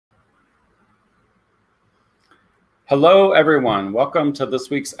Hello, everyone. Welcome to this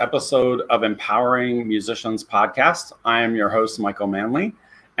week's episode of Empowering Musicians Podcast. I am your host, Michael Manley,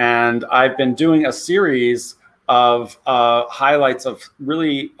 and I've been doing a series of highlights of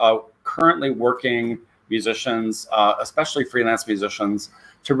really currently working musicians, especially freelance musicians,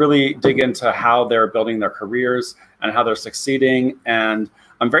 to really dig into how they're building their careers and how they're succeeding. And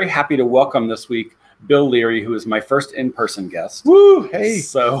I'm very happy to welcome this week Bill Leary, who is my first in-person guest. Woo! Hey!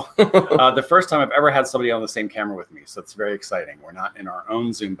 So the first time I've ever had somebody on the same camera with me. So it's very exciting. We're not in our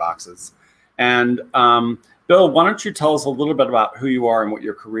own Zoom boxes. And Bill, why don't you tell us a little bit about who you are and what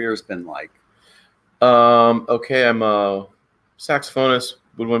your career has been like? Okay, I'm a saxophonist,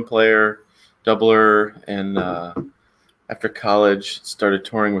 woodwind player, doubler, and after college started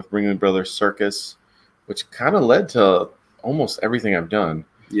touring with Ringling Brothers CIrcus, which kind of led to almost everything I've done.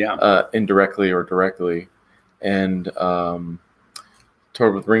 Yeah. Indirectly or directly. And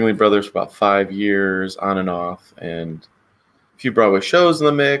toured with Ringling Brothers for about 5 years, on and off, and a few Broadway shows in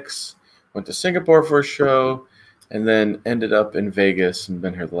the mix. Went to Singapore for a show, and then ended up in Vegas and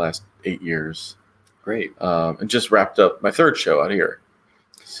been here the last 8 years. Great. And just wrapped up my third show out here.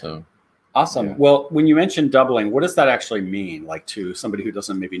 So awesome. Yeah. Well, when you mentioned doubling, what does that actually mean, like to somebody who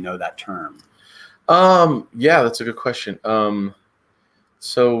doesn't maybe know that term? Yeah, that's a good question.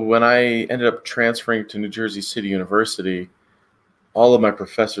 So when I ended up transferring to New Jersey City University, all of my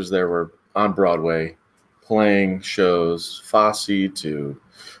professors there were on Broadway playing shows, Fosse to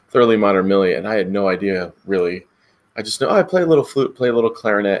Thoroughly Modern Millie, and I had no idea, really. I just know, I play a little flute, play a little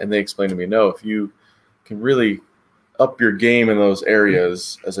clarinet, and they explained to me, no, if you can really up your game in those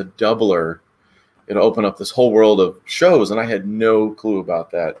areas as a doubler, it'll open up this whole world of shows, and I had no clue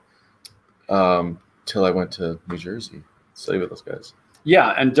about that till I went to New Jersey to study with those guys.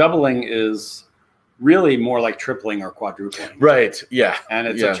 Yeah, and doubling is really more like tripling or quadrupling. Right. Yeah. And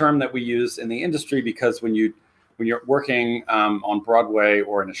it's a term that we use in the industry because when you're working on Broadway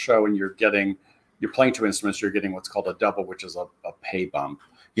or in a show and you're playing two instruments, you're getting what's called a double, which is a pay bump.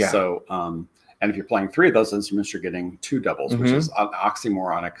 Yeah. So and if you're playing three of those instruments, you're getting two doubles, which is an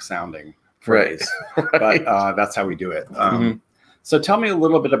oxymoronic sounding phrase. Right. But that's how we do it. So tell me a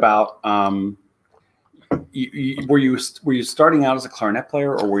little bit about were you starting out as a clarinet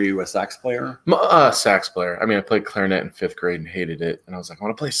player or were you a sax player? Sax player. I mean, I played clarinet in 5th grade and hated it, and I was like, I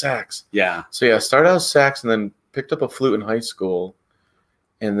want to play sax. Yeah. So yeah, I started out as sax and then picked up a flute in high school,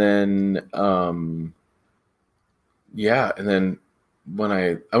 and then and then when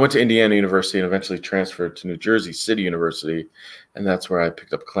I went to Indiana University and eventually transferred to New Jersey City University, and that's where I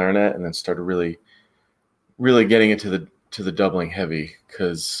picked up clarinet and then started really getting into the doubling heavy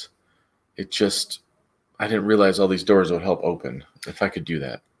because it just. I didn't realize all these doors would help open if I could do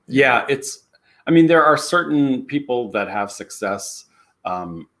that. Yeah, I mean, there are certain people that have success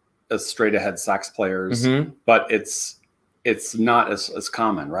as straight ahead sax players, but it's not as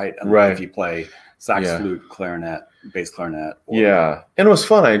common, right? Right. If you play sax, flute, clarinet, bass clarinet. Yeah, and it was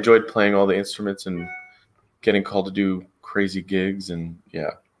fun. I enjoyed playing all the instruments and getting called to do crazy gigs, and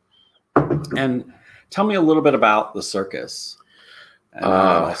yeah. And tell me a little bit about the CIrcus. And how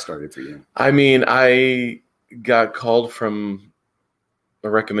it all started for you. I mean, I got called from a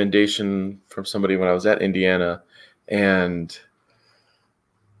recommendation from somebody when I was at Indiana, and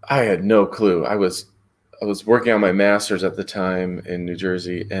I had no clue. I was working on my master's at the time in New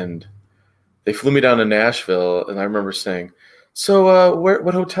Jersey, and they flew me down to Nashville, and I remember saying, "So,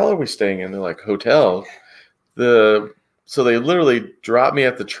 what hotel are we staying in?" They're like, "Hotel." So they literally dropped me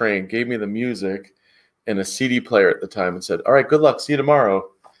at the train, gave me the music and a CD player at the time and said, all right, good luck. See you tomorrow.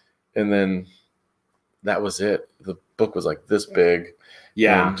 And then that was it. The book was like this big.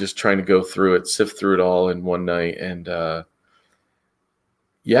 Yeah. And just trying to go through it, sift through it all in one night. And it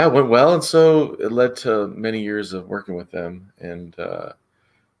went well. And so it led to many years of working with them. And I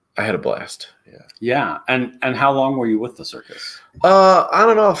had a blast. Yeah. Yeah. And how long were you with the CIrcus? I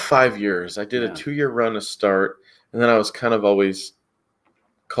don't know, 5 years. I did a 2-year run to start. And then I was kind of always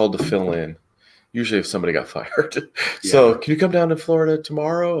called to fill in. Usually if somebody got fired. So can you come down to Florida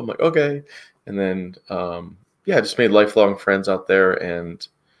tomorrow? I'm like, okay. And then, I just made lifelong friends out there and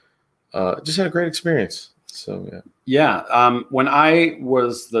just had a great experience. So, yeah. Yeah. When I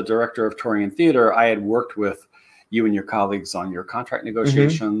was the director of touring and theater, I had worked with you and your colleagues on your contract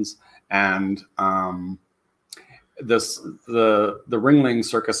negotiations and the Ringling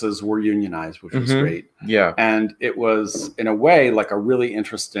circuses were unionized, which was great. Yeah. And it was in a way like a really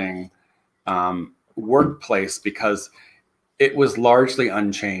interesting workplace because it was largely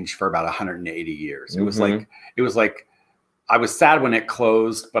unchanged for about 180 years. It was like I was sad when it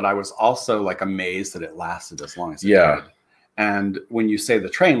closed, but I was also like amazed that it lasted as long as it did. And when you say the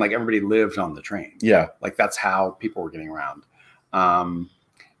train, like everybody lived on the train. Yeah. Like that's how people were getting around. I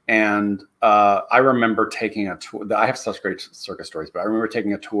remember taking a tour. I have such great circus stories, but I remember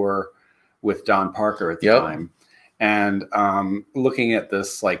taking a tour with Don Parker at the time, and looking at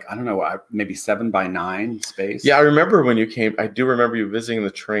this, like, I don't know, maybe 7x9 space. Yeah, I remember when you came. I do remember you visiting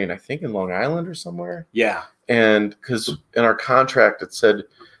the train, I think in Long Island or somewhere. Yeah. And because in our contract, it said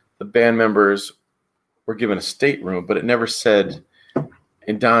the band members were given a stateroom, but it never said,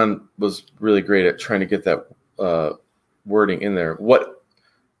 and Don was really great at trying to get that wording in there, what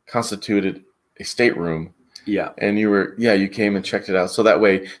constituted a stateroom. Yeah. And you came and checked it out. So that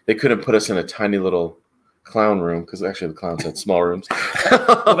way they couldn't put us in a tiny little clown room, because actually the clowns had small rooms.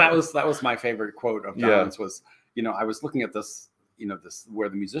 Well, that was my favorite quote of Don's was, I was looking at this, this where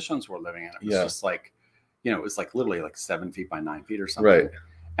the musicians were living, and it was just like, it was like literally like 7 feet by 9 feet or something. Right.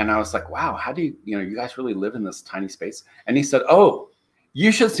 And I was like, wow, how do you guys really live in this tiny space? And he said, oh,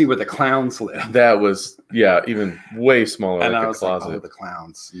 you should see where the clowns live. That was, even way smaller. And like I was a closet. like, oh, the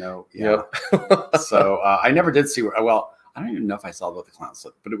clowns. No. Yeah. Yep. So I never did see well, I don't even know if I saw what the clowns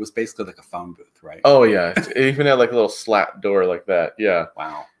lived, but it was basically like a phone booth, right? Oh, yeah. It even had like a little slat door like that. Yeah.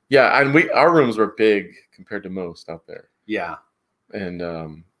 Wow. Yeah. And our rooms were big compared to most out there. Yeah. And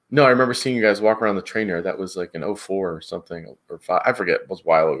no, I remember seeing you guys walk around the train there. That was like in 04 or something, or 5. I forget. It was a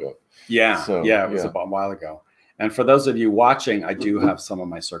while ago. Yeah. So, it was a while ago. And for those of you watching, I do have some of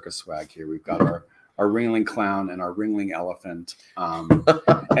my circus swag here. We've got our ringling clown and our ringling elephant.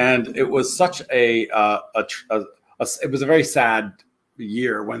 And it was such it was a very sad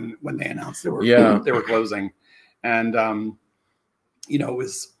year when they announced they were closing. And, it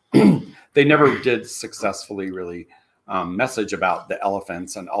was, they never did successfully really message about the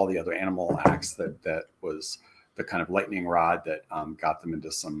elephants and all the other animal acts that was the kind of lightning rod that got them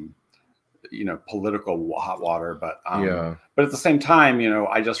into some, political hot water. But at the same time,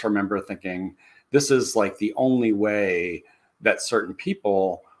 I just remember thinking, this is like the only way that certain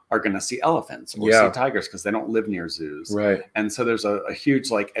people are going to see elephants or see tigers, because they don't live near zoos. Right. And so there's a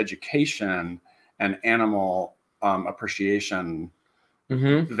huge like education and animal appreciation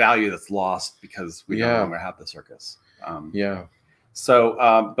value that's lost because we no longer have the circus.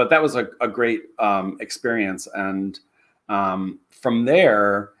 So, but that was a great experience. And from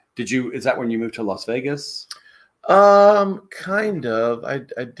there, is that when you moved to Las Vegas? Kind of. I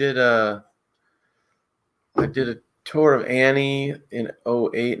did a tour of Annie in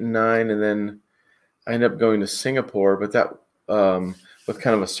 08 and 09, and then I ended up going to Singapore, but that with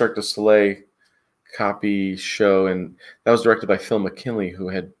kind of a Cirque du Soleil copy show, and that was directed by Phil McKinley, who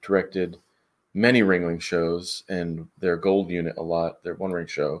had directed many Ringling shows and their Gold Unit a lot, their One Ring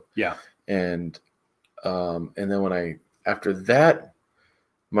show. Yeah. And then after that,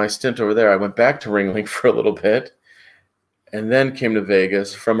 my stint over there, I went back to Ringling for a little bit, and then came to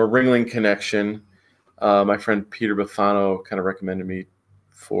Vegas from a Ringling connection. My friend Peter Buffano kind of recommended me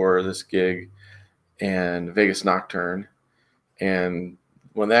for this gig and Vegas Nocturne. And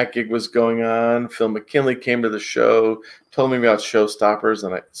when that gig was going on, Phil McKinley came to the show, told me about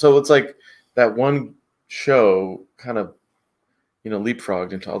Showstoppers. So it's like that one show kind of,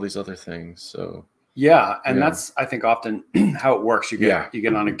 leapfrogged into all these other things. So yeah. And that's, I think, often how it works. You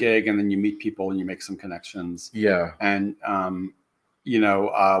get on a gig, and then you meet people and you make some connections. Yeah. And,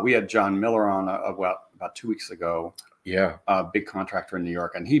 we had John Miller on about 2 weeks ago. Yeah. A big contractor in New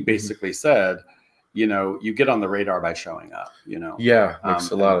York. And he basically said, you get on the radar by showing up, Yeah.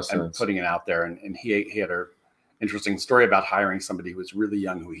 Makes a lot of sense. And putting it out there. And he had an interesting story about hiring somebody who was really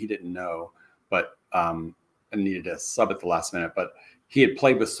young, who he didn't know, but, and needed a sub at the last minute, but he had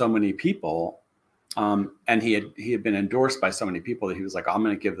played with so many people. And he had been endorsed by so many people that he was like, I'm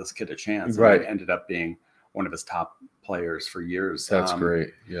going to give this kid a chance. And it ended up being one of his top players for years. That's great.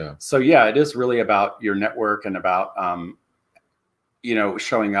 Yeah. So yeah, it is really about your network and about,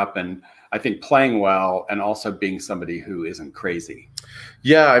 showing up, and I think playing well, and also being somebody who isn't crazy.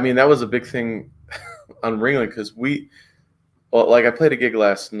 Yeah. I mean, that was a big thing on Ringling, because I played a gig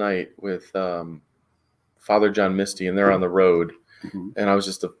last night with Father John Misty, and they're on the road. And I was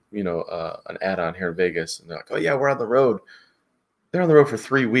just an add-on here in Vegas, and they're like, oh yeah, we're on the road. They're on the road for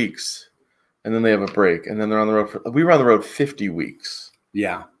 3 weeks, and then they have a break, and then they're on the road we were on the road 50 weeks.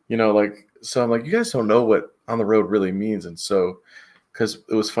 Yeah. So I'm like, you guys don't know what on the road really means. And so, because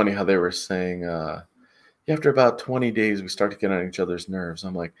it was funny how they were saying, after about 20 days, we start to get on each other's nerves.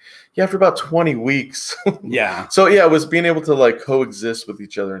 I'm like, yeah, after about 20 weeks. Yeah. So yeah, it was being able to like coexist with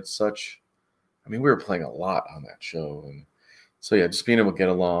each other in such, we were playing a lot on that show. And so yeah, just being able to get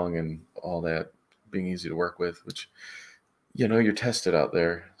along and all that, being easy to work with, which, you're tested out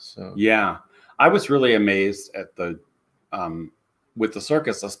there. So yeah, I was really amazed at the with the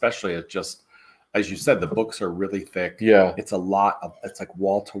circus, especially, it just, as you said, the books are really thick. Yeah. It's it's like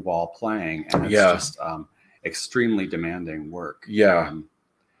wall to wall playing, and it's just extremely demanding work. Yeah.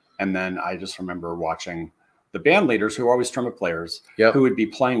 And then I just remember watching the band leaders, who are always trumpet players, Yep. who would be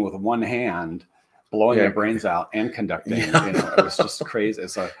playing with one hand, blowing their brains out and conducting. Yeah. You know, it was just crazy.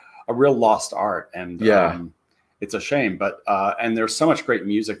 It's a real lost art, and it's a shame. But and there's so much great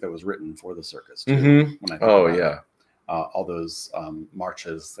music that was written for the circus too. When I think about all those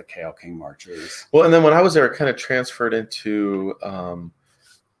marches, the K.L. King marches. Well, and then when I was there, I kind of transferred into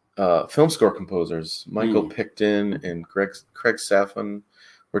film score composers. Michael Picton and Craig Safin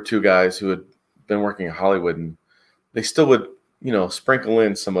were two guys who had been working in Hollywood, and they still would, you know, sprinkle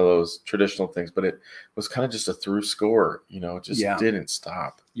in some of those traditional things, but it was kind of just a through score, you know, it just didn't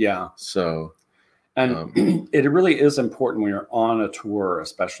stop. Yeah. So, and it really is important when you're on a tour,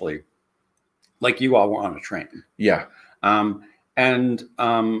 especially like you all were on a train. Yeah. When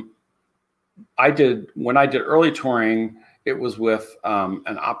I did early touring, it was with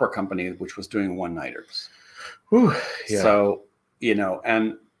an opera company, which was doing one-nighters. Whew, yeah. So, you know,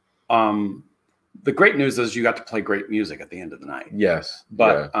 and the great news is you got to play great music at the end of the night. Yes.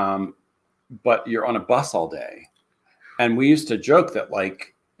 But but you're on a bus all day. And we used to joke that,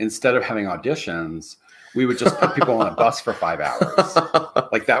 like, instead of having auditions, we would just put people on a bus for 5 hours.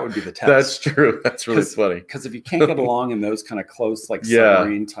 Like, that would be the test. That's true. That's really funny. Because if you can't get along in those kind of close, like,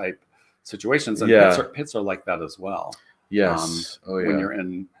 submarine type situations, and pits are like that as well. Yes. When you're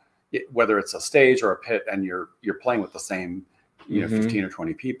in, whether it's a stage or a pit, and you're playing with the same, you know, 15 or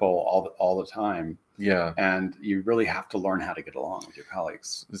 20 people all the time. Yeah. And you really have to learn how to get along with your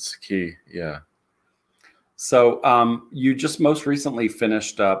colleagues. It's key. Yeah. So you just most recently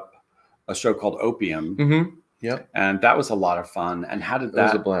finished up a show called Opium. Yep. And that was a lot of fun. And how did that?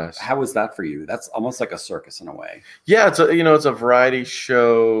 Was a blast. How was that for you? That's almost like a circus in a way. Yeah, it's a variety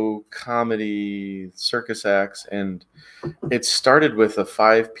show, comedy, circus acts, and it started with a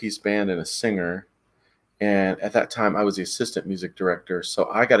 5-piece band and a singer. And at that time, I was the assistant music director, so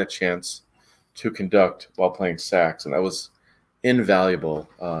I got a chance to conduct while playing sax, and that was invaluable.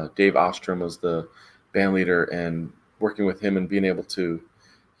 Dave Ostrom was the band leader, and working with him and being able to,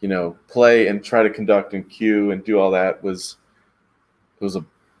 you know, play and try to conduct and cue and do all that was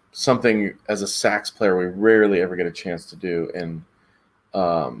something as a sax player we rarely ever get a chance to do, and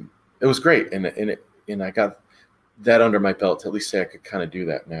it was great. And I got that under my belt to at least say I could kind of do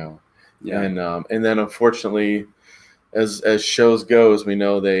that now. Yeah. And then unfortunately, as shows go, as we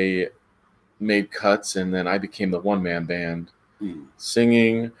know, they made cuts, and then I became the one-man band,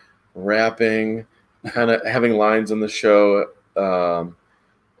 singing, rapping, kind of having lines on the show,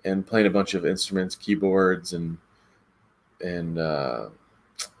 and playing a bunch of instruments, keyboards, and then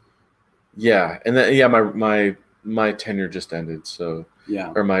my tenure just ended. So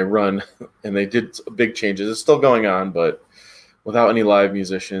or my run, and they did big changes. It's still going on, but without any live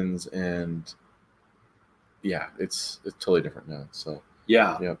musicians, and it's totally different now. So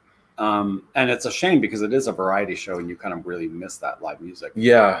and it's a shame because it is a variety show, and you kind of really miss that live music.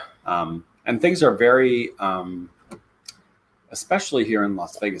 Yeah. And things are very, especially here in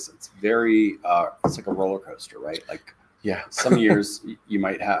Las Vegas, it's very, it's like a roller coaster, right? Like, some years you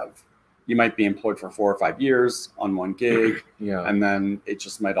might be employed for 4 or 5 years on one gig, and then it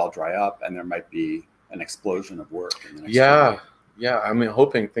just might all dry up, and there might be an explosion of work in the next year. I mean,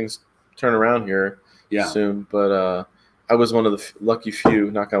 hoping things turn around here soon, but I was one of the lucky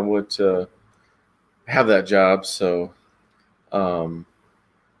few, knock on wood, to have that job. So,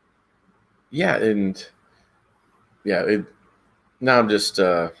 now I'm just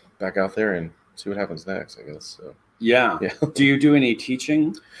back out there and see what happens next, I guess. So do you do any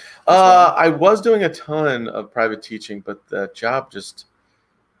teaching? I was doing a ton of private teaching, but the job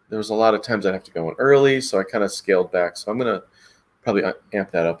there was a lot of times I'd have to go in early, so I kind of scaled back. So I'm gonna probably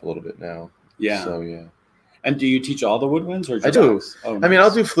amp that up a little bit now. So and do you teach all the woodwinds, or just I do? Oh, nice. I mean, I'll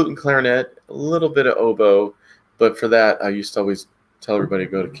do flute and clarinet, a little bit of oboe, but for that I used to always tell everybody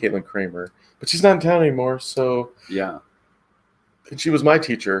to go to Caitlin Kramer, but she's not in town anymore. So and she was my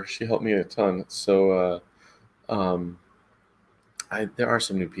teacher. She helped me a ton. So there are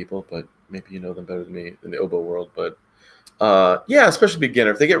some new people, but maybe you know them better than me in the oboe world. But especially beginner.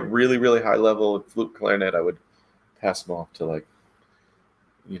 If they get really, really high level at flute clarinet, I would pass them off to, like,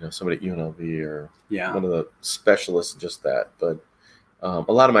 you know, somebody at UNLV or one of the specialists in just that. But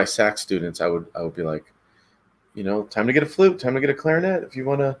a lot of my sax students, I would be like, you know, time to get a flute, time to get a clarinet if you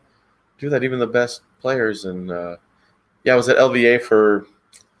want to do that. Even the best players. And I was at LVA for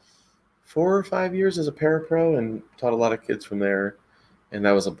 4 or 5 years as a parapro and taught a lot of kids from there, and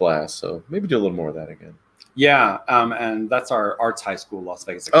that was a blast. So maybe do a little more of that again. Yeah, and that's our arts high school, Las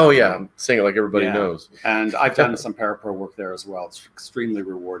Vegas Oh Academy. yeah, I'm saying it like everybody knows. And I've done some parapro work there as well. It's extremely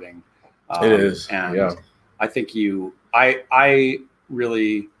rewarding. It is, and yeah. I think I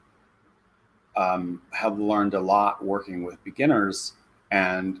really have learned a lot working with beginners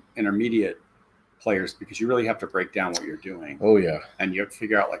and intermediate players, because you really have to break down what you're doing. Oh yeah. And you have to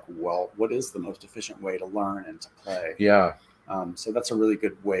figure out, like, well, what is the most efficient way to learn and to play? Yeah. So that's a really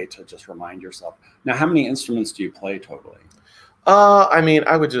good way to just remind yourself. Now, how many instruments do you play totally? I mean,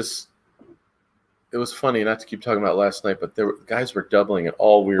 it was funny, not to keep talking about last night, but guys were doubling in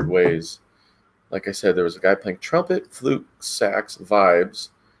all weird ways. Like I said, there was a guy playing trumpet, flute, sax, vibes.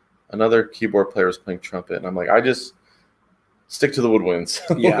 Another keyboard player was playing trumpet. And I'm like, I just stick to the woodwinds.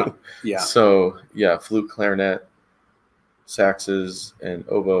 Yeah. So, yeah, flute, clarinet, saxes, and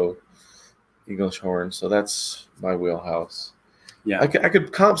oboe, English horn. So that's my wheelhouse. Yeah. I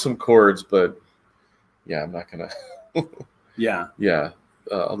could comp some chords, but yeah, I'm not going to. Yeah. Yeah.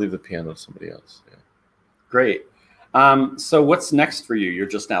 I'll leave the piano to somebody else. Yeah. Great. So what's next for you? You're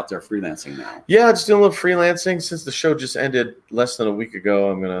just out there freelancing now. Yeah, just doing a little freelancing. Since the show just ended less than a week ago,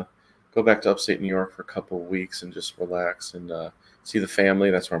 I'm going to go back to upstate New York for a couple of weeks and just relax and see the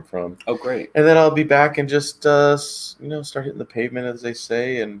family. That's where I'm from. Oh, great. And then I'll be back and just, start hitting the pavement, as they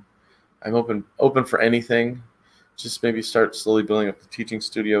say. And I'm open for anything. Just maybe start slowly building up the teaching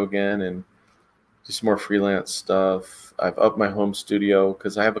studio again and do some more freelance stuff. I've upped my home studio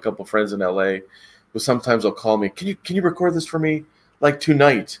because I have a couple friends in LA who sometimes will call me, can you record this for me like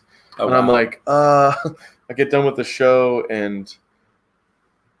tonight? Oh, and wow. I'm like, I get done with the show and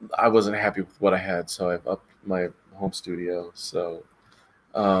I wasn't happy with what I had, so I've upped my home studio. So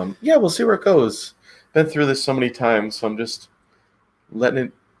yeah, we'll see where it goes. Been through this so many times, so I'm just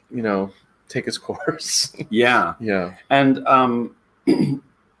letting it, take its course. Yeah. Yeah. And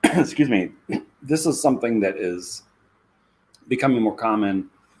excuse me, this is something that is becoming more common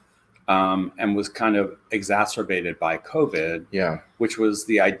and was kind of exacerbated by COVID. Yeah. Which was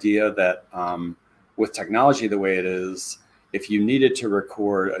the idea that with technology the way it is, if you needed to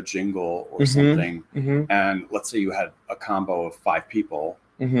record a jingle or something, and let's say you had a combo of 5 people,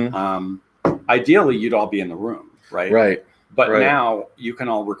 ideally you'd all be in the room, right? Right. But now you can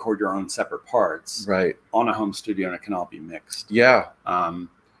all record your own separate parts on a home studio, and it can all be mixed. Yeah. And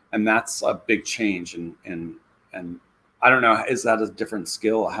that's a big change. And I don't know, is that a different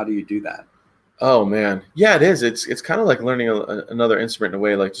skill? How do you do that? Oh man. Yeah, it is. It's kind of like learning another instrument in a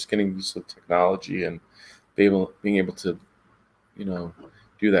way, like just getting used to technology and being able to,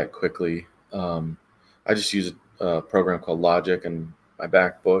 do that quickly. I just use a program called Logic and my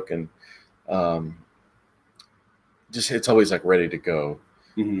MacBook, and it's always like ready to go.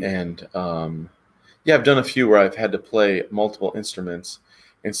 And yeah, I've done a few where I've had to play multiple instruments,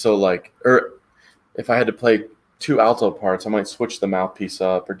 and so if I had to play 2 alto parts, I might switch the mouthpiece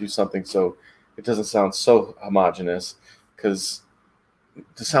up or do something so it doesn't sound so homogenous, because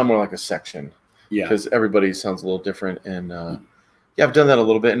to sound more like a section. Yeah. Because everybody sounds a little different, and yeah, I've done that a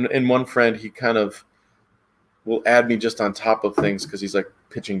little bit. And one friend, he kind of will add me just on top of things because he's like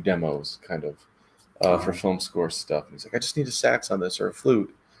pitching demos, kind of for film score stuff. And he's like, I just need a sax on this or a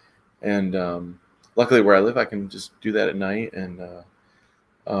flute, and luckily where I live, I can just do that at night. And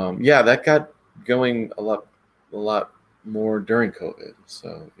yeah, that got going a lot more during COVID.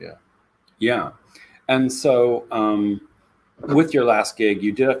 So yeah. Yeah. And so with your last gig,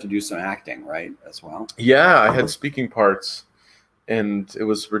 you did have to do some acting, right, as well? Yeah, I had speaking parts, and it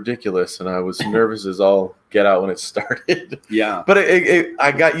was ridiculous, and I was nervous as all get out when it started. Yeah. But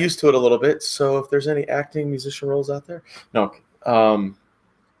I got used to it a little bit. So if there's any acting musician roles out there, no.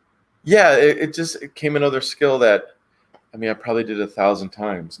 Yeah, it came another skill that, I mean, I probably did 1,000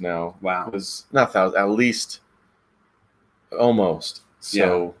 times now. Wow. It was not 1,000, at least almost.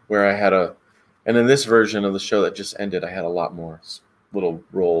 So where I had and in this version of the show that just ended, I had a lot more little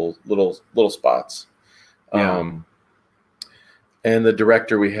roles, little spots. Yeah. And the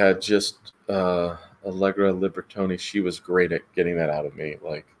director we had, just Allegra Libertoni, she was great at getting that out of me.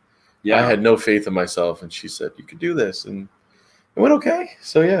 Like, I had no faith in myself, and she said, you could do this. And it went okay.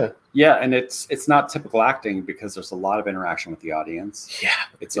 So yeah. Yeah, and it's not typical acting because there's a lot of interaction with the audience. Yeah.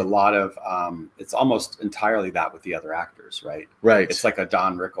 It's a lot of it's almost entirely that with the other actors, right? Right. It's like a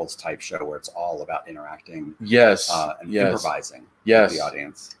Don Rickles type show where it's all about interacting. Yes. And improvising with the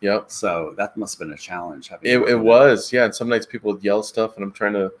audience. Yep. So that must have been a challenge. It was, yeah. And some nights people would yell stuff and I'm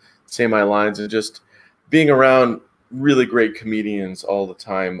trying to say my lines, and just being around really great comedians all the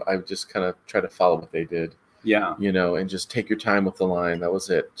time, I just kind of try to follow what they did. Yeah. And just take your time with the line. That was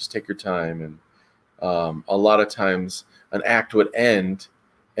it. Just take your time. And a lot of times an act would end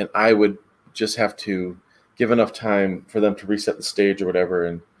and I would just have to give enough time for them to reset the stage or whatever.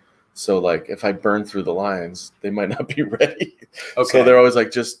 And so like if I burn through the lines, they might not be ready. Okay. So they're always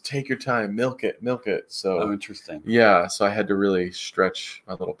like, just take your time, milk it. So interesting. Yeah. So I had to really stretch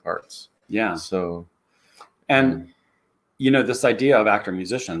my little parts. Yeah. So this idea of actor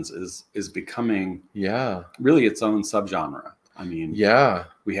musicians is becoming really its own subgenre. I mean,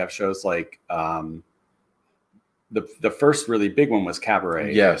 we have shows like the first really big one was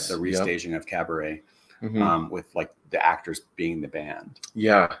Cabaret. Yes. The restaging of Cabaret, with like the actors being the band.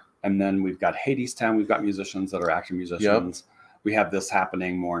 Yeah. And then we've got Hadestown. We've got musicians that are actor musicians. We have this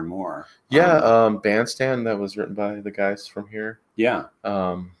happening more and more. Yeah. Bandstand, that was written by the guys from here. Yeah.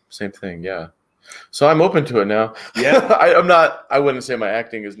 Same thing. Yeah. So I'm open to it now. Yeah. I wouldn't say my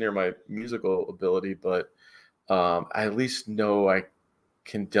acting is near my musical ability, but I at least know I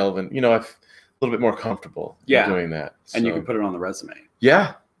can delve in, I'm a little bit more comfortable doing that. And you can put it on the resume.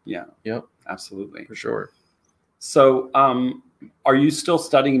 Yeah. Yeah. Yep. Absolutely. For sure. So, are you still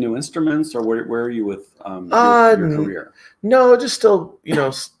studying new instruments, or where are you with your career? No, just still,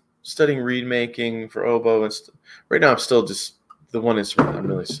 studying reed making for oboe. And right now I'm still just, the one instrument I'm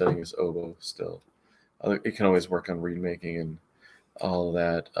really studying is oboe still. You can always work on reed making and all of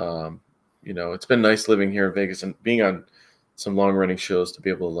that. It's been nice living here in Vegas and being on some long running shows to be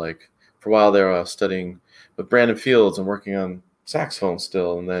able to, like, for a while there I was studying with Brandon Fields and working on saxophone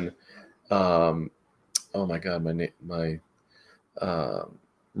still. And then, oh my God, my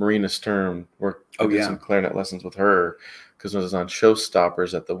Marina Sturm did some clarinet lessons with her, because when I was on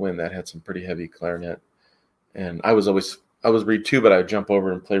Showstoppers at the Wynn, that had some pretty heavy clarinet. And I was reed 2, but I'd jump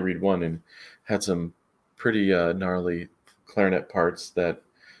over and play reed 1 and had some pretty gnarly clarinet parts that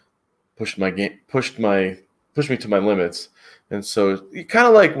pushed me to my limits. And so kind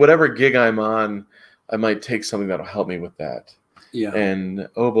of like whatever gig I'm on, I might take something that'll help me with that. Yeah. And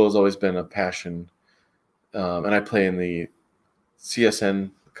oboe has always been a passion. And I play in the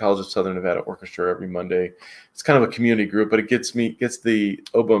CSN, College of Southern Nevada Orchestra, every Monday. It's kind of a community group, but it gets the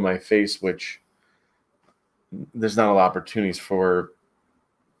oboe in my face, which there's not a lot of opportunities for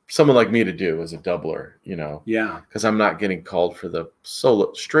someone like me to do as a doubler, Yeah. Because I'm not getting called for the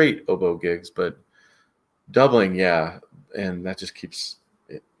solo straight oboe gigs, but doubling, and that just keeps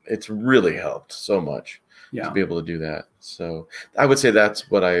it. It's really helped so much to be able to do that. So I would say that's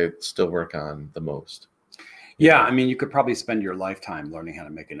what I still work on the most. Yeah, I mean, you could probably spend your lifetime learning how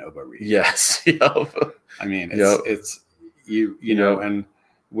to make an oboe reed. Yes. I mean, it's you know, and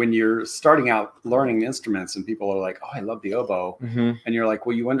when you're starting out learning instruments and people are like, "Oh, I love the oboe," and you're like,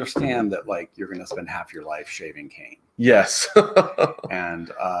 "Well, you understand that like you're going to spend half your life shaving cane." Yes. And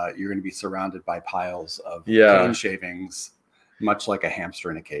you're going to be surrounded by piles of cane shavings, much like a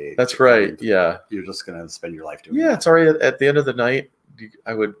hamster in a cage. That's right. Yeah. You're just going to spend your life doing that. Yeah, it's already at the end of the night.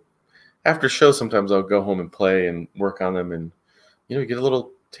 I would, after show, sometimes I'll go home and play and work on them, and you get a little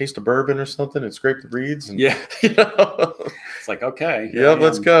taste of bourbon or something and scrape the reeds. And, it's like, okay. Yeah,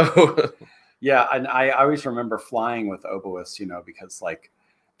 let's go. Yeah, and I always remember flying with oboists, because like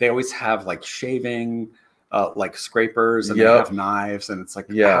they always have like shaving, like scrapers, and they have knives, and it's like,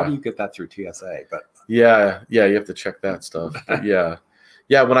 how do you get that through TSA? But you have to check that stuff. But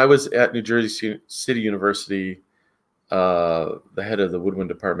when I was at New Jersey City University, the head of the woodwind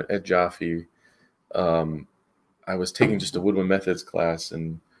department, Ed Jaffe, I was taking just a woodwind methods class,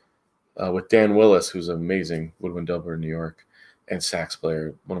 and with Dan Willis, who's an amazing woodwind doubler in New York and sax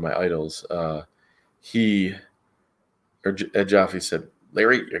player, one of my idols. Ed Jaffe said,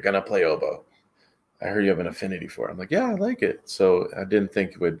 "Larry, you're gonna play oboe. I heard you have an affinity for it." I'm like, "Yeah, I like it." So I didn't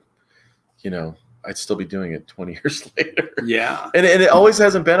think it would, I'd still be doing it 20 years later. Yeah. And it always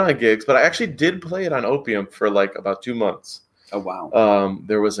hasn't been on gigs, but I actually did play it on Opium for like about 2 months. Oh, wow.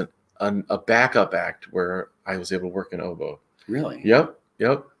 There was a backup act where I was able to work in oboe. Really? Yep.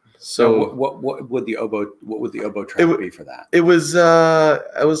 So what would the oboe track be for that? It was I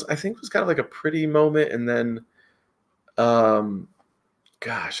think it was kind of like a pretty moment, and then it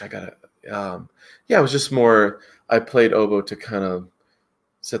was just more, I played oboe to kind of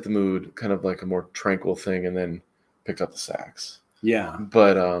set the mood, kind of like a more tranquil thing, and then picked up the sax. Yeah.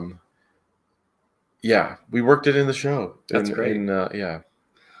 But we worked it in the show. That's great.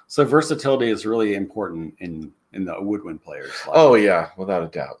 So versatility is really important in the woodwind players' life. Oh yeah, without a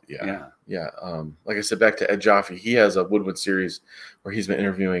doubt. Yeah. Like I said, back to Ed Jaffe, he has a woodwind series where he's been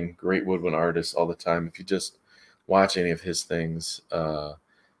interviewing great woodwind artists all the time. If you just watch any of his things on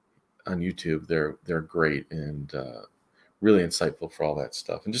YouTube, they're great and really insightful for all that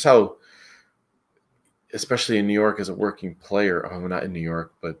stuff. And just how, especially in New York as a working player, I'm not in New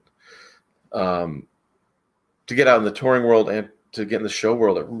York, but to get out in the touring world and to get in the show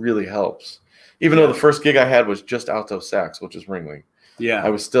world, it really helps. Even though the first gig I had was just alto sax, which is Ringling. Yeah.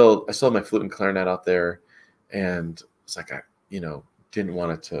 I still had my flute and clarinet out there, and it's like I didn't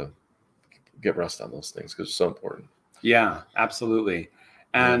want it to get rust on those things because it's so important. Yeah, absolutely.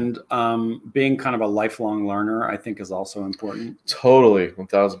 And being kind of a lifelong learner, I think, is also important. Totally,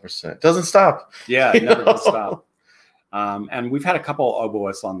 1000%. Doesn't stop. Yeah, it never does stop. And we've had a couple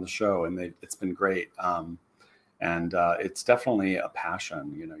oboists on the show, and it's been great. And it's definitely a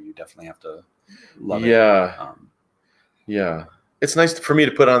passion. You definitely have to love it. Yeah. It's nice for me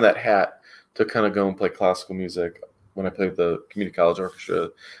to put on that hat to kind of go and play classical music when I play with the community college orchestra,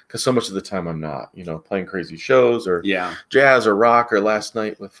 because so much of the time I'm not, playing crazy shows or jazz or rock, or last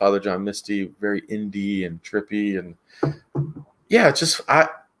night with Father John Misty, very indie and trippy. And it's just,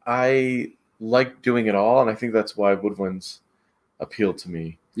 I like doing it all. And I think that's why woodwinds appealed to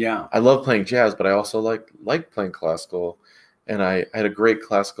me. Yeah. I love playing jazz, but I also like playing classical. And I had a great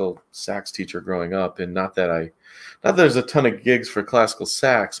classical sax teacher growing up. And not that there's a ton of gigs for classical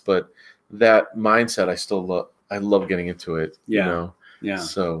sax, but that mindset I still love. I love getting into it. Yeah.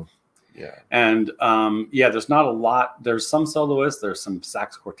 So, yeah. And there's not a lot. There's some soloists. There's some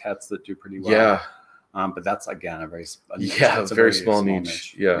sax quartets that do pretty well. Yeah. But that's again a very small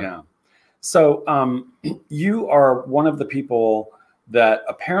niche. Yeah. So you are one of the people that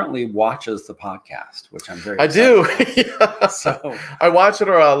apparently watches the podcast, which I'm very excited about. So I watch it,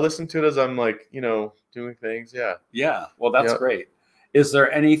 or I'll listen to it as I'm doing things. Yeah. Yeah. Well, that's great. Is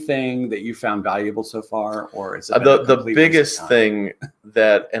there anything that you found valuable so far, or is it the biggest thing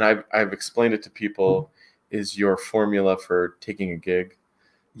that, and I've explained it to people, is your formula for taking a gig?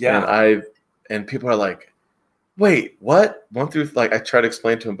 Yeah. And people are like, wait, what? I try to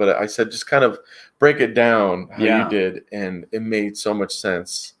explain to them, but I said, just kind of break it down how you did. And it made so much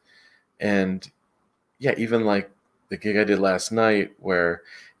sense. And even like the gig I did last night, where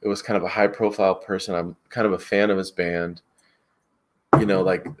it was kind of a high profile person. I'm kind of a fan of his band.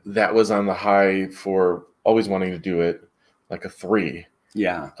 That was on the high for always wanting to do it, like a 3.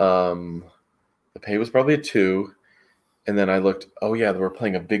 Yeah. The pay was probably a 2. And then I looked, they were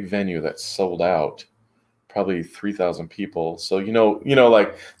playing a big venue that sold out, probably 3,000 people. So,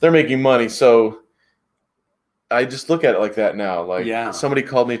 they're making money. So I just look at it like that now. Somebody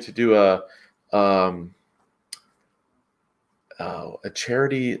called me to do a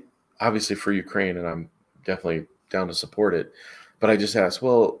charity, obviously for Ukraine, and I'm definitely down to support it. But I just asked,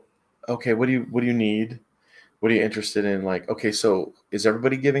 well, okay, what do you need? What are you interested in? So is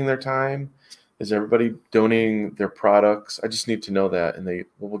everybody giving their time? Is everybody donating their products? I just need to know that. And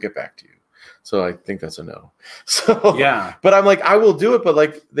we'll get back to you. So I think that's a no. So but I'm like, I will do it,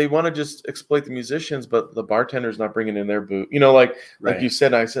 but they want to just exploit the musicians, but the bartender's not bringing in their boot. Like you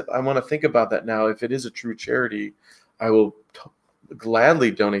said, I want to think about that now. If it is a true charity, I will gladly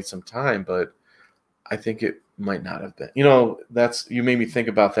donate some time, but I think it might not have been. You made me think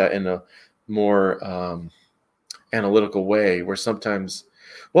about that in a more analytical way, where sometimes,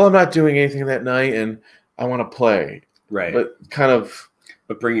 I'm not doing anything that night and I want to play. Right.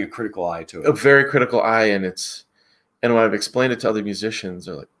 But bringing a critical eye to it. A very critical eye. And when I've explained it to other musicians,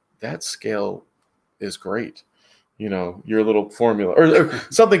 they're like, that scale is great. Your little formula or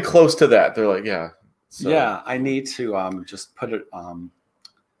something close to that. They're like, yeah. So. Yeah. I need to just put it,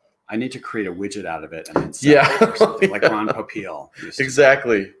 I need to create a widget out of it and then sell it or something like Ron Popeil used to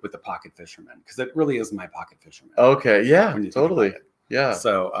do with the pocket fisherman, because it really is my pocket fisherman. Okay, yeah, totally. Yeah.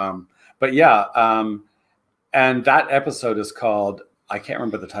 So, and that episode is called, I can't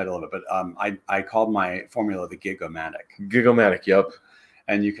remember the title of it, but I called my formula the Gigomatic. Gigomatic, yep.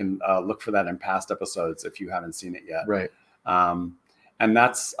 And you can look for that in past episodes if you haven't seen it yet. Right. And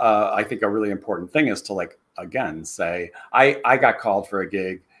that's, I think, a really important thing is to again, say, I got called for a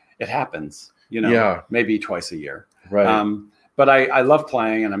gig. It happens, maybe twice a year. Right. But I love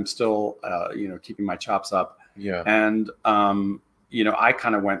playing, and I'm still, keeping my chops up. Yeah. And, I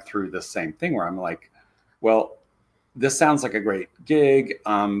kind of went through the same thing where I'm like, well, this sounds like a great gig,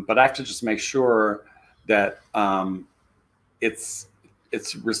 but I have to just make sure that it's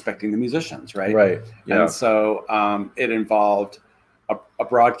respecting the musicians, right? Right. Yeah. And so it involved a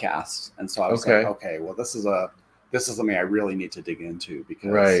broadcast, and so I was like, okay, well, this is something I really need to dig into,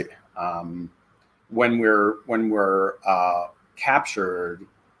 because when we're captured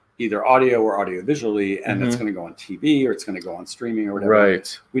either audio or audio visually, and it's going to go on TV or it's going to go on streaming or whatever,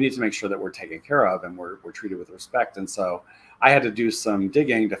 right, we need to make sure that we're taken care of and we're treated with respect. And so I had to do some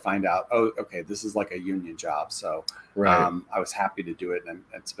digging to find out, this is like a union job. So I was happy to do it, and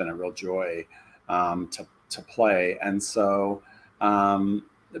it's been a real joy to play. And so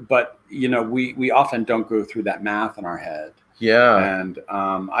but we often don't go through that math in our head. Yeah. And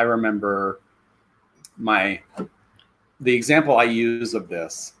I remember the example I use of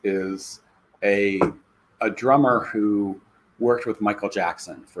this is a drummer who worked with Michael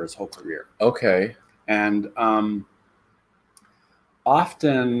Jackson for his whole career. Okay. And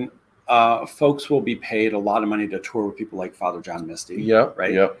often folks will be paid a lot of money to tour with people like Father John Misty,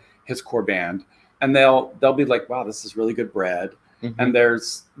 right? Yep. His core band, and they'll be like, wow, this is really good bread. And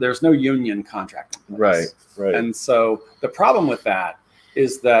there's no union contract in place. Right. And so the problem with that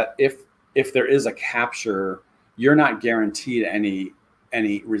is that if there is a capture, you're not guaranteed any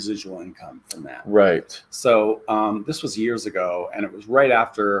residual income from that. Right. So this was years ago, and it was right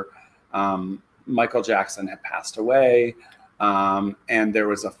after Michael Jackson had passed away. And there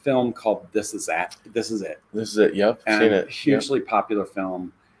was a film called This Is It. Yep. And Seen it. Hugely popular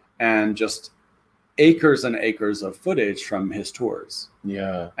film, and just acres and acres of footage from his tours.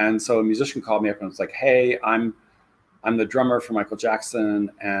 Yeah. And so a musician called me up and was like, hey, I'm the drummer for Michael Jackson,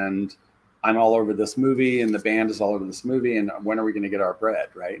 and I'm all over this movie, and the band is all over this movie, and when are we going to get our bread,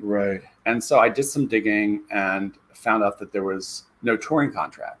 right? Right. And so I did some digging and found out that there was no touring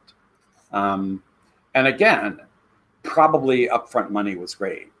contract. And again, probably upfront money was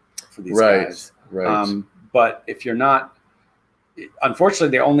great for these guys. Right. But if you're not,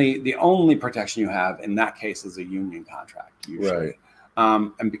 unfortunately, the only protection you have in that case is a union contract usually.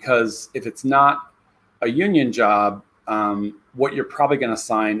 Right. And because if it's not a union job, what you're probably going to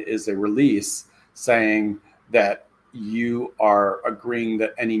sign is a release saying that you are agreeing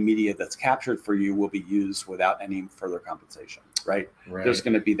that any media that's captured for you will be used without any further compensation, right? There's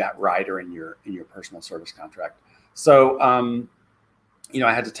going to be that rider in your personal service contract. So,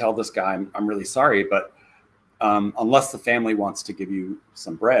 I had to tell this guy, I'm really sorry, but unless the family wants to give you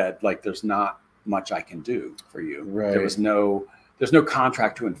some bread, like there's not much I can do for you. Right. There's no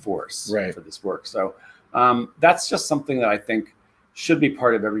contract to enforce for this work. So that's just something that I think should be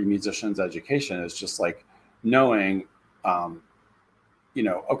part of every musician's education, is just like knowing,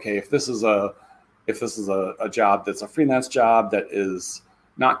 okay, if this is a job that's a freelance job that is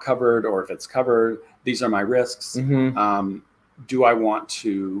not covered, or if it's covered, these are my risks. Do I want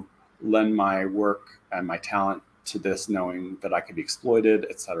to lend my work and my talent to this, knowing that I could be exploited,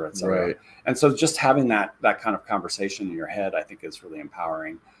 et cetera, et cetera. Right. And so just having that kind of conversation in your head, I think, is really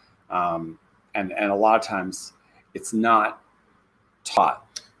empowering. And a lot of times it's not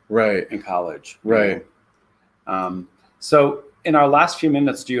taught in college. Right. So in our last few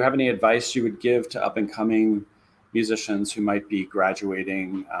minutes, do you have any advice you would give to up and coming musicians who might be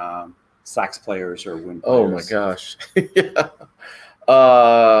graduating, sax players or wind players? Oh my gosh. Yeah.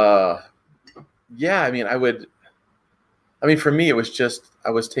 For me, it was just, I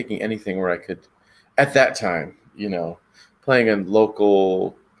was taking anything where I could, at that time, playing in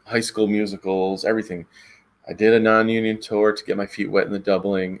local high school musicals, everything. I did a non-union tour to get my feet wet in the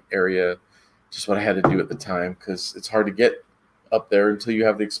doubling area, just what I had to do at the time, because it's hard to get up there until you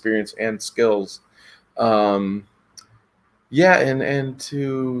have the experience and skills. And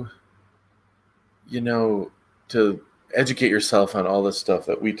to, to educate yourself on all this stuff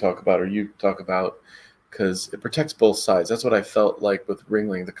that we talk about, or you talk about, because it protects both sides. That's what I felt like with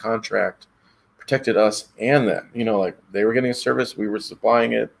Ringling. The contract protected us and them. Like they were getting a service, we were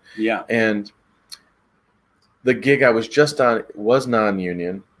supplying it. Yeah. And the gig I was just on was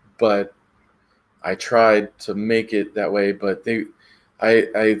non-union, but I tried to make it that way. But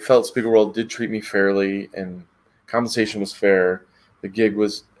I felt Spiegelworld did treat me fairly, and compensation was fair. The gig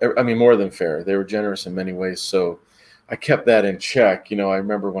was, more than fair. They were generous in many ways. So I kept that in check. I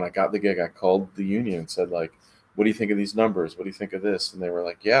remember when I got the gig, I called the union and said, like, what do you think of these numbers? What do you think of this? And they were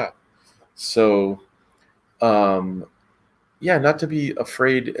like, yeah. So, not to be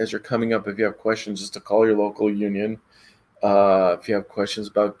afraid as you're coming up. If you have questions, just to call your local union. If you have questions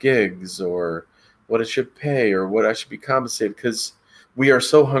about gigs or what it should pay or what I should be compensated, because we are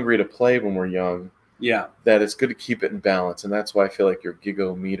so hungry to play when we're young. Yeah, that it's good to keep it in balance. And that's why I feel like your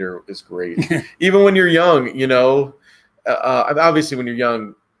gigometer is great. Even when you're young, obviously when you're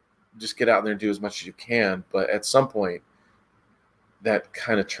young, just get out there and do as much as you can. But at some point, that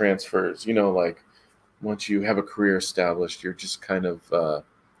kind of transfers, like once you have a career established, you're just kind of,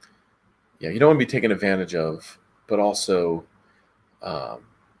 you don't want to be taken advantage of, but also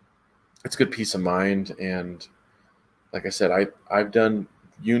it's good peace of mind. And like I said, I've done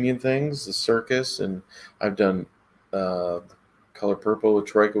union things, the CIrcus, and I've done Color Purple with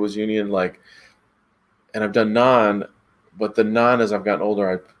Troika was union, and I've done non, but the non, as I've gotten older,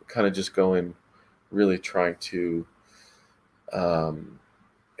 I kind of just go in really trying to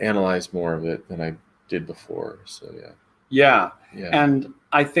analyze more of it than I did before. So yeah. And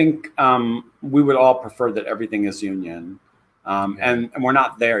I think we would all prefer that everything is union. And we're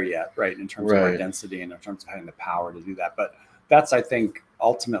not there yet, right, in terms of our density and in terms of having the power to do that. But that's, I think,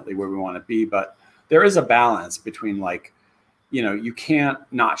 ultimately where we want to be. But there is a balance between, like, you know, you can't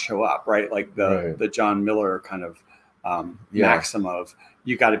not show up, right? Like the John Miller kind of maxim of,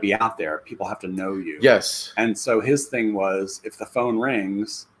 you got to be out there. People have to know you. Yes. And so his thing was, if the phone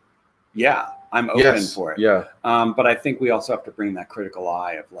rings, I'm open for it. Yeah. But I think we also have to bring that critical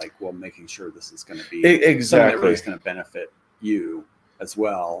eye of, like, well, making sure this is going to be exactly something that really is going to benefit you as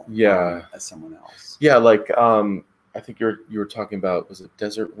well. As someone else. Yeah. Like, I think you were talking about, was it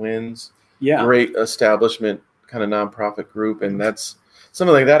Desert Winds? Yeah. Great establishment kind of nonprofit group. And that's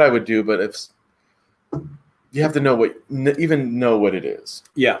something like that I would do, but you have to know even know what it is.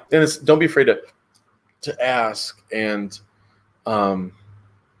 Yeah. And don't be afraid to ask. And,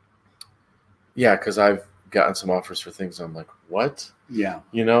 because I've gotten some offers for things. I'm like, what? Yeah.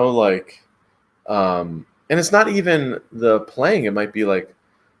 You know, like, and it's not even the playing. It might be like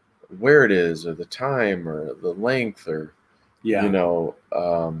where it is, or the time, or the length, or, you know,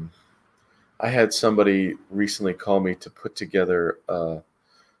 I had somebody recently call me to put together, oh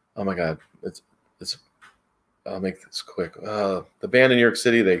my God, it's, I'll make this quick. The band in New York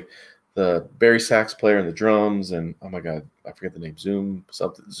City, the Barry sax player and the drums, and oh my God, I forget the name, Zoo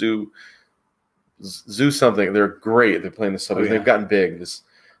something. They're great. They're playing the subway. They've gotten big. This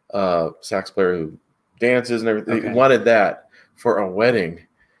sax player who dances and everything. They wanted that for a wedding.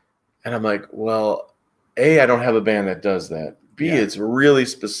 And I'm like, well, A, I don't have a band that does that. B, it's really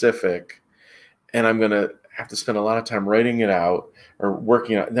specific. And I'm going to have to spend a lot of time writing it out or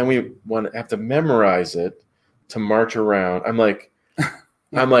working out. And then we have to memorize it to march around. I'm like,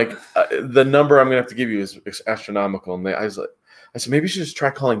 the number I'm going to have to give you is astronomical. And I said, maybe you should just try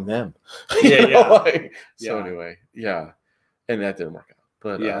calling them. So anyway, and that didn't work out.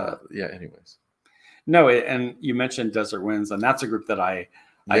 But anyways. No, and you mentioned Desert Winds, and that's a group that I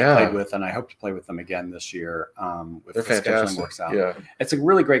played with, and I hope to play with them again this year. If the scheduling works out. Yeah. It's a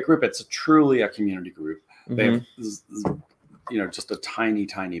really great group. It's truly a community group. They have, you know, just a tiny,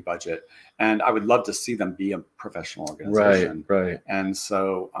 tiny budget, and I would love to see them be a professional organization. Right. And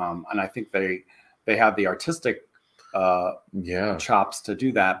so, and I think they have the artistic chops to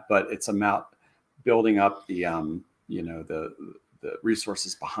do that, but it's about building up the you know, the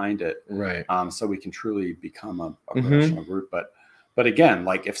resources behind it, right? So we can truly become a professional group. But again,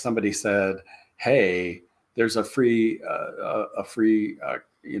 like, if somebody said, hey, there's a free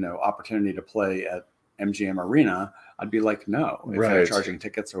you know, opportunity to play at MGM Arena, I'd be like, no, if they're charging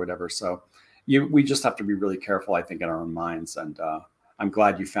tickets or whatever. So we just have to be really careful, I think, in our own minds. And I'm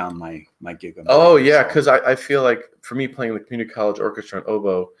glad you found my gig. Oh yeah, because I feel like, for me, playing the community college orchestra and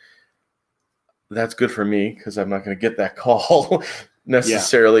oboe, that's good for me, because I'm not going to get that call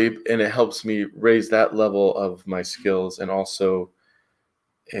necessarily, and it helps me raise that level of my skills. And also,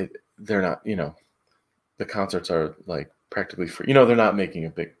 they're not, you know, the concerts are like practically free. You know, they're not making a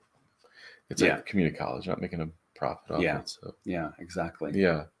big. It's a community college, not making a profit off it. So exactly.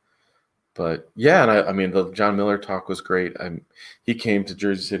 Yeah. But and I mean, the John Miller talk was great. He came to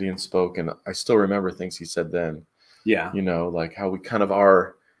Jersey City and spoke, and I still remember things he said then. Yeah. You know, like how we kind of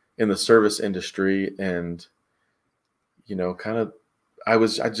are in the service industry, and, you know, kind of, I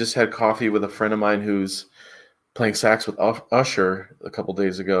just had coffee with a friend of mine who's playing sax with Usher a couple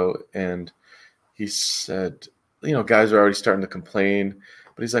days ago, and he said, you know, guys are already starting to complain,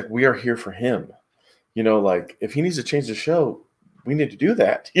 but he's like, we are here for him. You know, like, if he needs to change the show, we need to do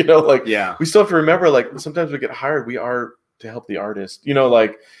that. You know, like, we still have to remember, like, sometimes we get hired, we are to help the artist. You know,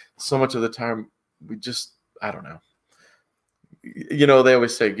 like, so much of the time we just, I don't know. You know, they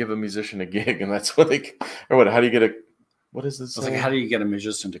always say, give a musician a gig, and that's what how do you get what is this? It's like, how do you get a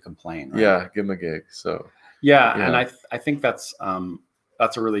musician to complain? Right? Yeah, give them a gig. So and I think that's a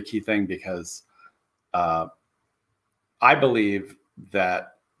really key thing, because I believe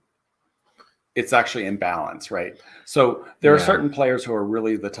that it's actually in balance, right? So there are certain players who are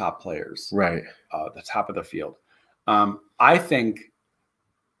really the top players, right? The top of the field. I think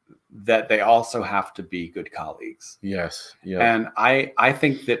that they also have to be good colleagues. Yes. Yeah. And I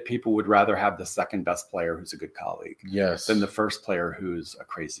think that people would rather have the second best player who's a good colleague, than the first player who's a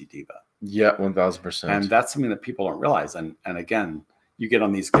crazy diva. Yeah, 1000%. And that's something that people don't realize. And again, you get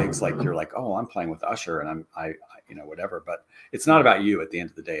on these gigs, like, you're like, oh, I'm playing with Usher, and I you know, whatever. But it's not about you at the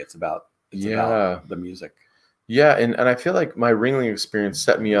end of the day. It's about the music. Yeah, and I feel like my Ringling experience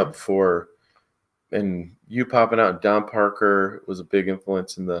set me up for. And you popping out, Don Parker was a big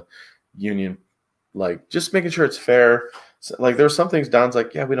influence in the union, like, just making sure it's fair. So, like, there were some things Don's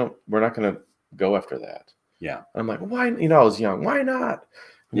like, we're not going to go after that. Yeah. And I'm like, why? You know, I was young. Why not?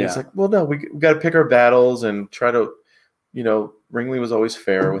 And it's like, well, no, we got to pick our battles and try to you know, Ringling was always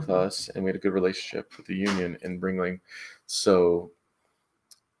fair with us, and we had a good relationship with the union in Ringling. So,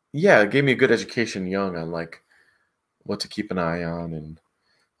 yeah, it gave me a good education young on like what to keep an eye on, and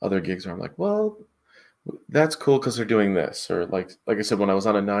other gigs where I'm like, well, that's cool because they're doing this. Or like I said, when I was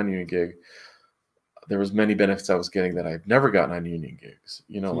on a non-union gig, there was many benefits I was getting that I've never gotten on union gigs.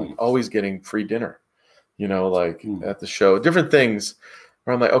 You know, like always getting free dinner, you know, like at the show, different things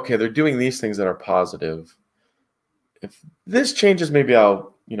where I'm like, okay, they're doing these things that are positive. If this changes, maybe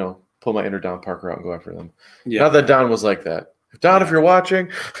I'll, you know, pull my inner Don Parker out and go after them. Yeah. Not that Don was like that. Don, if you're watching,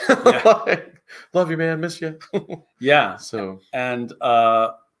 like, love you, man, miss you. Yeah. So, and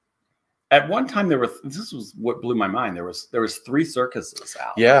at one time this was what blew my mind. There was 3 circuses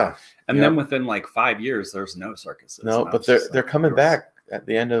out. Yeah. And then within like 5 years, there's no circuses. No, but they're coming back at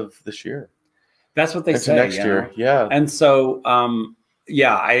the end of this year. That's what they say. Next year. Yeah. And so,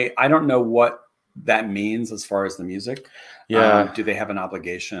 yeah, I don't know what that means as far as the music. Yeah. Do they have an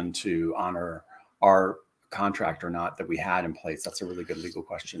obligation to honor our contract or not that we had in place? That's a really good legal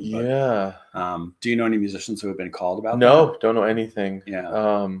question. But, yeah. Do you know any musicians who have been called about that? No, don't know anything.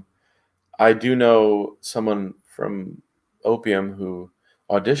 Yeah. I do know someone from Opium who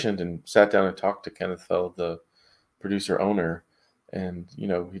auditioned and sat down and talked to Kenneth Feld, the producer owner. And, you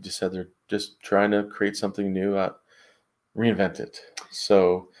know, he just said they're just trying to create something new, reinvent it.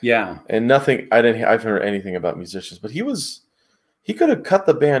 So, yeah. And nothing, I've heard anything about musicians, but he could have cut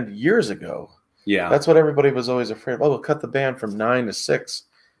the band years ago. Yeah. That's what everybody was always afraid of. Oh, we'll cut the band from 9 to 6.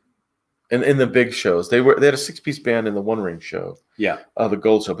 And in the big shows, they had a 6-piece band in the One Ring show. Yeah. The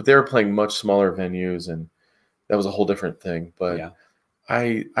Gold show, but they were playing much smaller venues, and that was a whole different thing. But yeah.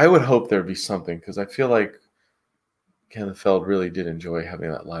 I would hope there'd be something, because I feel like Kenneth Feld really did enjoy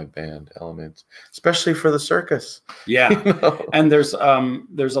having that live band element, especially for the circus. Yeah. You know? And there's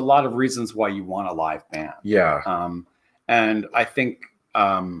a lot of reasons why you want a live band. Yeah. And I think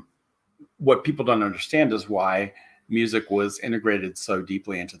what people don't understand is why music was integrated so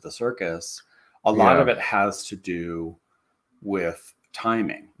deeply into the circus. A lot of it has to do with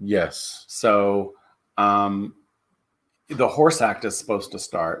timing. Yes. So the horse act is supposed to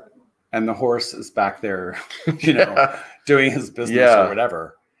start, and the horse is back there, you know, doing his business or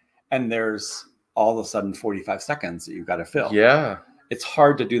whatever. And there's all of a sudden 45 seconds that you've got to fill. Yeah. It's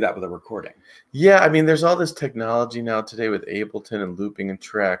hard to do that with a recording. Yeah. I mean, there's all this technology now today with Ableton and looping and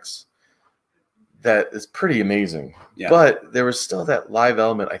tracks that is pretty amazing. Yeah. But there was still that live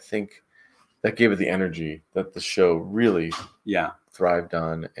element, I think, that gave it the energy that the show really thrived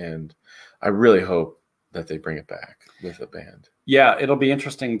on. And I really hope that they bring it back with a band. Yeah, it'll be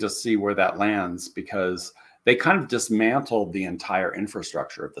interesting to see where that lands, because they kind of dismantled the entire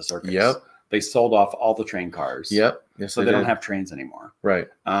infrastructure of the circus. Yep. They sold off all the train cars. Yep. Yes, so they don't have trains anymore. Right.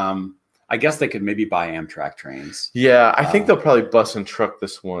 I guess they could maybe buy Amtrak trains. Yeah, I think they'll probably bus and truck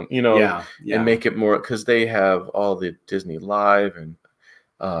this one, you know, and make it more, because they have all the Disney Live and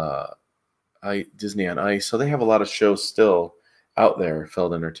Disney on Ice. So they have a lot of shows still out there,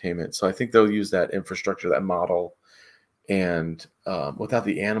 Feld Entertainment. So I think they'll use that infrastructure, that model. And without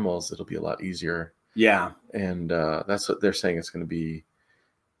the animals, it'll be a lot easier. Yeah. And that's what they're saying it's going to be.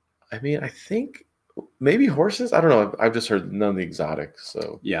 I mean, I think maybe horses. I don't know. I've just heard none of the exotics.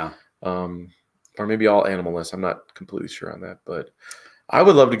 So yeah. Or maybe all animalists. I'm not completely sure on that, but I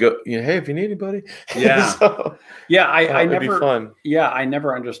would love to go. You know, hey, if you need anybody. Yeah. So, yeah. I never. It'd be fun. Yeah, I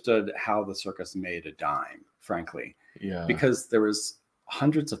never understood how the circus made a dime, frankly. Yeah. Because there was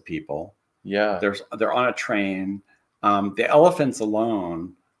hundreds of people. Yeah. They're on a train. The elephants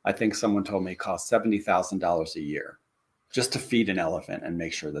alone, I think someone told me, cost $70,000 a year just to feed an elephant and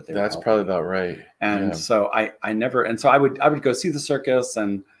make sure that they were healthy. Probably about right. And so I never, and so I would go see the circus,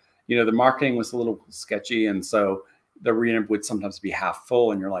 and, you know, the marketing was a little sketchy. And so the arena would sometimes be half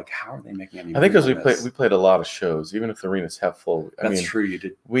full, and you're like, how are they making any money? I think because we played a lot of shows, even if the arena's half full. That's true. You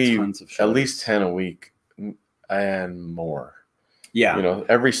did tons of shows. At least 10 a week and more. Yeah. You know,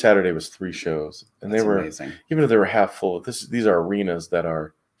 every Saturday was 3 shows, and they were amazing. Even if they were half full, these are arenas that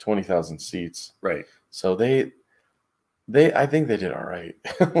are 20,000 seats. Right. So I think they did all right.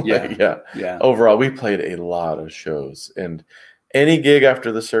 Yeah. Yeah. Overall, we played a lot of shows, and any gig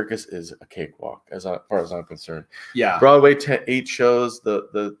after the circus is a cakewalk, as far as I'm concerned. Yeah. Broadway, 8 shows.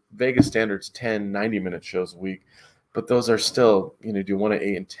 The Vegas standard's 10 90-minute shows a week, but those are still, you know, do 1 at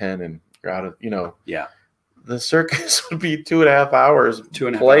 8 and 10, and you're out of, you know. Yeah. The circus would be 2.5 hours.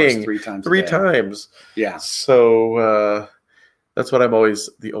 2.5 playing hours, 3 times. Yeah. So that's what I'm always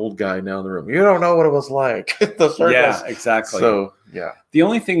the old guy now in the room. You don't know what it was like. The circus. Yeah, exactly. So yeah. The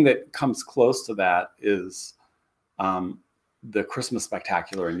only thing that comes close to that is the Christmas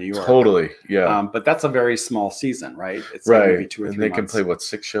Spectacular in New York. Totally, yeah. But that's a very small season, right? It's right. maybe 2 or 3 and they months. can play what,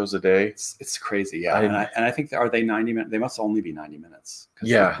 6 shows a day? It's crazy, yeah. And I think are they 90 minutes? They must only be 90 minutes.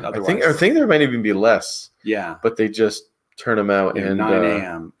 Yeah, I think there might even be less. Yeah, but they just turn them out and 9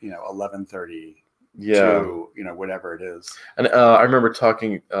 a.m. 11:30. Yeah, to, whatever it is. And I remember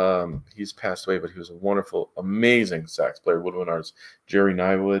talking. He's passed away, but he was a wonderful, amazing sax player, woodwind artist, Jerry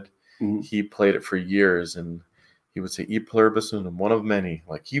Nywood. Mm-hmm. He played it for years, and he would say "E pluribus unum," one of many.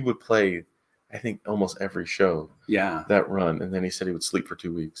 Like he would play, I think, almost every show. Yeah, that run, and then he said he would sleep for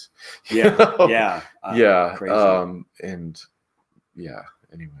 2 weeks. Yeah, yeah, yeah. Crazy. And yeah.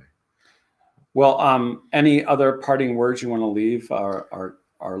 Anyway. Well, any other parting words you want to leave our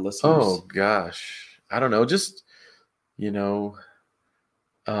listeners? Oh gosh, I don't know. Just yeah.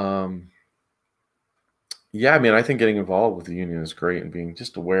 I mean, I think getting involved with the union is great, and being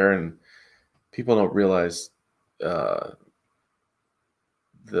just aware. And people don't realize the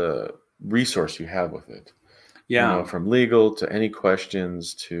resource you have with it. Yeah. From legal to any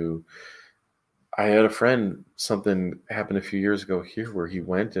questions to. I had a friend. Something happened a few years ago here where he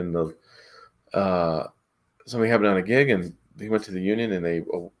went and somebody happened on a gig and he went to the union and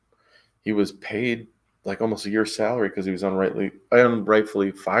he was paid like almost a year's salary because he was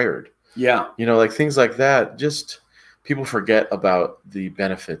unrightfully fired. Yeah. Like things like that. Just people forget about the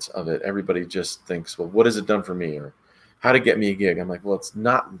benefits of it. Everybody just thinks, well, what has it done for me? Or how to get me a gig? I'm like, well, it's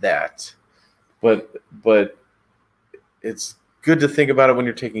not that, but it's good to think about it when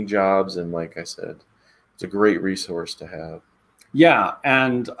you're taking jobs. And like I said, it's a great resource to have. Yeah.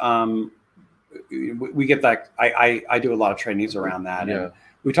 And, we get that. I do a lot of trainings around that. Yeah. And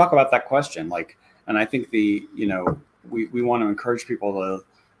we talk about that question. And I think we want to encourage people to,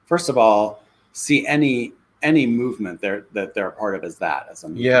 first of all, see any movement that they're a part of as a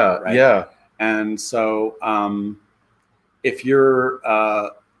movement. Yeah. Right? Yeah. And so, if you're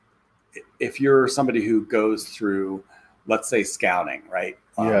somebody who goes through, let's say, scouting, right?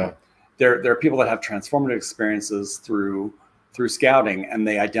 Yeah. There are people that have transformative experiences through scouting, and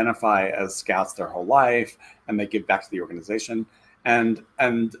they identify as scouts their whole life, and they give back to the organization. And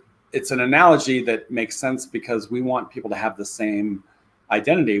it's an analogy that makes sense because we want people to have the same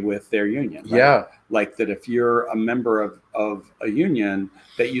identity with their union. Right? Yeah. Like that if you're a member of a union,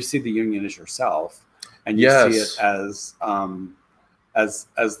 that you see the union as yourself, and you see it as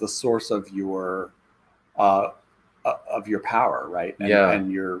the source of your power, right?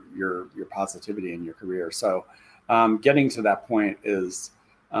 And your positivity in your career. So getting to that point is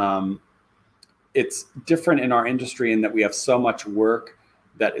it's different in our industry in that we have so much work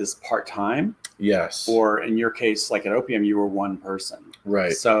that is part-time. Yes. Or in your case, like at Opium, you were one person.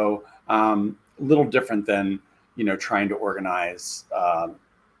 Right. So a little different than, trying to organize a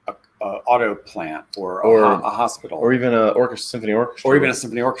auto plant or a hospital. Or even a symphony orchestra. Or even a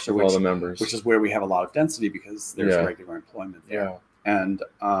symphony orchestra, all the members. Which is where we have a lot of density because there's regular employment there. Yeah. And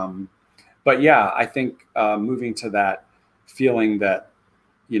but yeah, I think moving to that feeling that,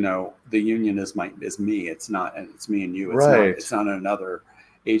 the union is me. It's not, and it's me and you. It's not another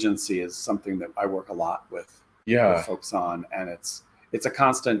agency is something that I work a lot with folks on, and it's a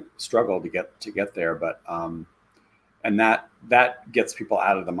constant struggle to get there. But and that gets people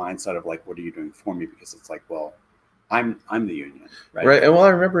out of the mindset of like, what are you doing for me? Because it's like, well, I'm the union, right? Right. And well, I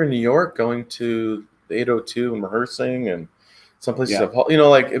remember in New York going to the 802 and rehearsing, and some places have,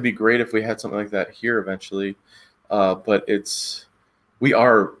 like it'd be great if we had something like that here eventually. But we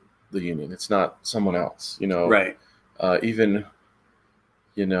are the union. It's not someone else, Right. Even,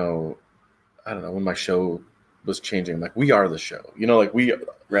 I don't know, when my show was changing, like we are the show, like we,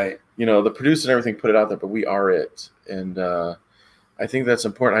 right. The producer and everything put it out there, but we are it. And I think that's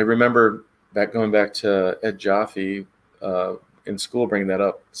important. I remember going back to Ed Jaffe in school, bringing that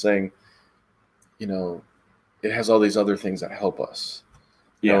up, saying, it has all these other things that help us.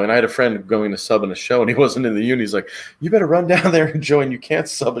 And I had a friend going to sub in a show, and he wasn't in the union. He's like, "You better run down there and join. You can't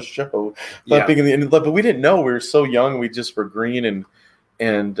sub a show." But being in the but we didn't know. We were so young. We just were green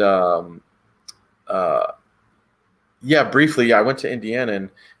and briefly. I went to Indiana and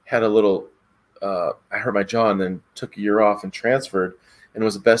had a little. I hurt my jaw and then took a year off and transferred, and it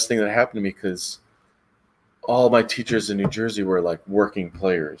was the best thing that happened to me because all my teachers in New Jersey were like working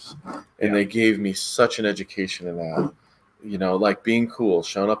players, and they gave me such an education in that. Like being cool,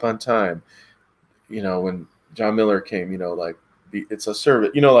 showing up on time. When John Miller came, it's a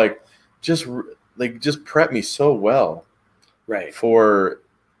service. Just prep me so well, right, for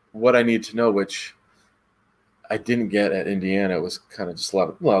what I need to know, which I didn't get at Indiana. It was kind of just a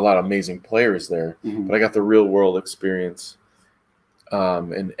lot of amazing players there, but I got the real world experience.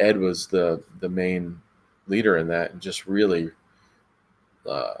 And Ed was the main leader in that and just really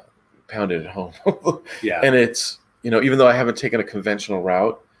pounded it home. Yeah. And it's, even though I haven't taken a conventional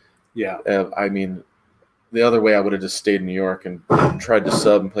route, yeah. I mean, the other way I would have just stayed in New York and tried to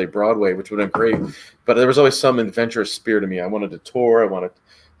sub and play Broadway, which would have been great. But there was always some adventurous spirit in me. I wanted to tour.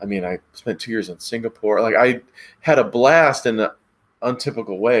 I spent 2 years in Singapore. Like, I had a blast in an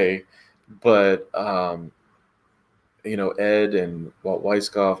untypical way, but, Ed and Walt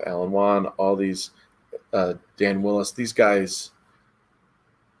Weiskopf, Alan Wan, all these, Dan Willis, these guys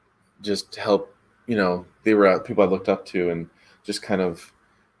just helped, they were people I looked up to and just kind of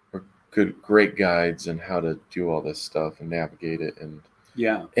were great guides in how to do all this stuff and navigate it. And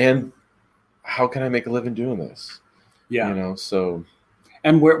and how can I make a living doing this? Yeah. So.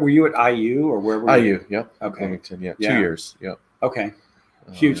 And where were you at IU or where were you? IU, yep. Okay. Wilmington, yeah. 2 years, yep. Okay.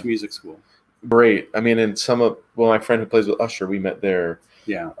 Huge music school. Great. I mean, and my friend who plays with Usher, we met there.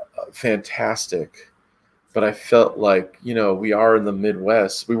 Yeah. Fantastic. But I felt like, we are in the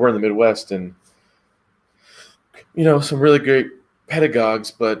Midwest. We were in the Midwest and, some really great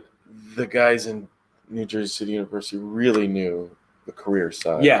pedagogues, but the guys in New Jersey City University really knew the career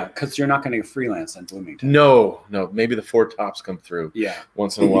side. Yeah, because you're not going to get freelance in Bloomington. No. Maybe the Four Tops come through. Yeah.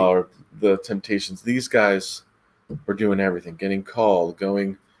 Once in a while, or the Temptations. These guys were doing everything, getting called,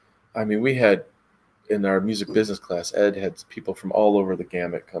 going. I mean, we had in our music business class, Ed had people from all over the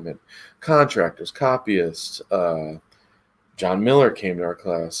gamut come in, contractors, copyists. John Miller came to our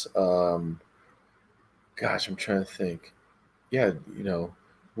class. Gosh, I'm trying to think. Yeah,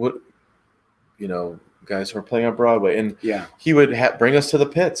 guys who are playing on Broadway, and he would bring us to the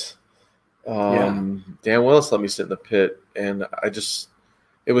pits. Dan Willis let me sit in the pit, and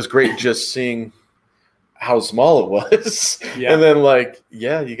it was great just seeing how small it was. Yeah. And then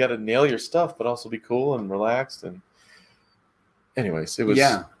you got to nail your stuff, but also be cool and relaxed. And anyways, it was,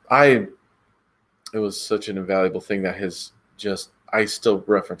 it was such an invaluable thing that I still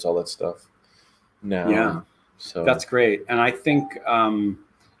reference all that stuff now. Yeah. So that's great. And I think,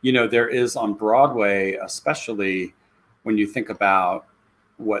 there is on Broadway, especially when you think about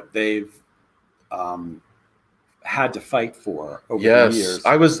what they've, had to fight for over the years.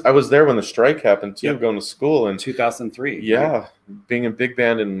 I was there when the strike happened too, going to school in 2003. Yeah, right? Being in big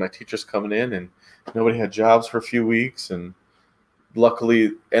band and my teachers coming in and nobody had jobs for a few weeks, and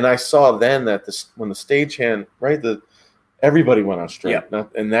luckily, and I saw then that when the stagehand, everybody went on strike,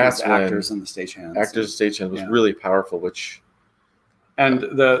 and that's when actors and the stagehands. Was really powerful. And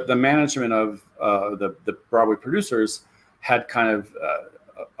the management of the Broadway producers had kind of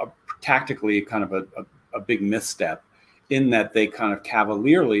tactically kind of a big misstep in that they kind of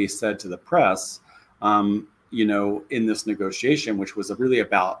cavalierly said to the press, in this negotiation, which was really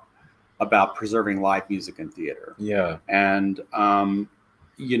about preserving live music and theater. Yeah. And,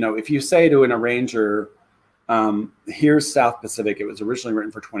 if you say to an arranger, here's South Pacific, it was originally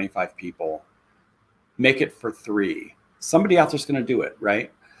written for 25 people, make it for 3. Somebody out there's going to do it,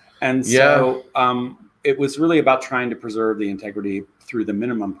 right? And so it was really about trying to preserve the integrity through the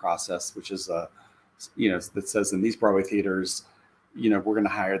minimum process, which is that says in these Broadway theaters, we're going to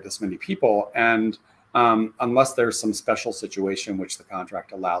hire this many people. And unless there's some special situation which the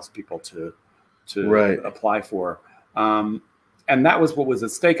contract allows people to apply for. And that was what was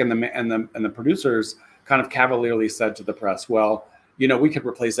at stake. And the producers kind of cavalierly said to the press, well, we could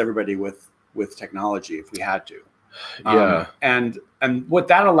replace everybody with technology if we had to. And what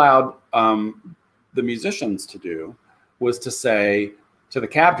that allowed the musicians to do was to say to the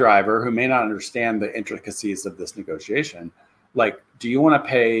cab driver, who may not understand the intricacies of this negotiation, do you want to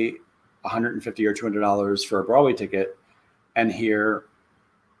pay $150 or $200 for a Broadway ticket and hear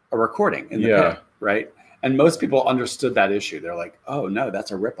a recording in the pit, right? And most people understood that issue. They're like, oh no,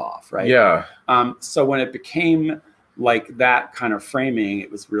 that's a ripoff, right? Yeah. So when it became like that kind of framing, it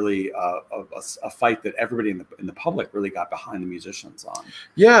was really a fight that everybody in the public really got behind the musicians on.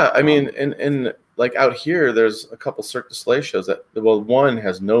 Yeah, I mean, and out here, there's a couple Cirque du Soleil shows that, one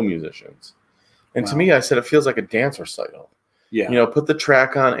has no musicians. And to me, I said, it feels like a dance recital. Yeah. Put the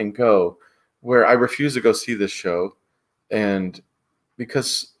track on and go, where I refuse to go see this show. And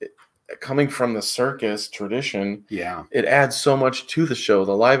because coming from the circus tradition, it adds so much to the show,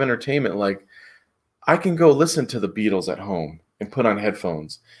 the live entertainment. I can go listen to the Beatles at home and put on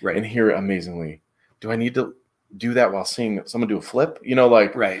headphones and hear it amazingly. Do I need to do that while seeing someone do a flip?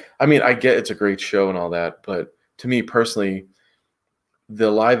 Right. I mean, I get it's a great show and all that, but to me personally,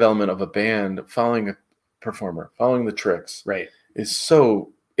 the live element of a band following a performer, following the tricks,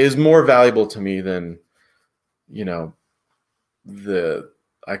 is more valuable to me than,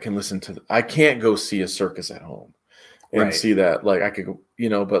 I can listen to. I can't go see a circus at home. and see that. Like I could,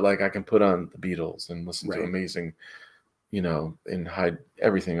 but like I can put on the Beatles and listen to amazing, and hide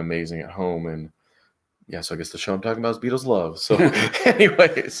everything amazing at home. And yeah, so I guess the show I'm talking about is Beatles Love. So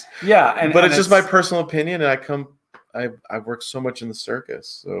anyways, but it's just my personal opinion. And I've worked so much in the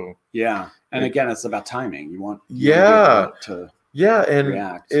circus. So yeah. And again, it's about timing. You want to and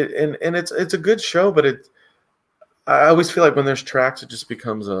react. And it's a good show, but I always feel like when there's tracks, it just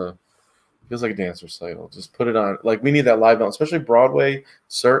becomes feels like a dance recital. Just put it on. Like we need that live element, especially Broadway,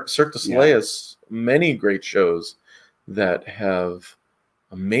 Cirque du Soleil has many great shows that have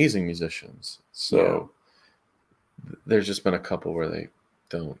amazing musicians. So there's just been a couple where they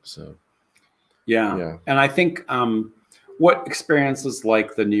don't. So yeah. And I think what experiences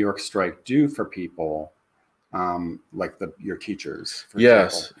like the New York strike do for people, like your teachers, for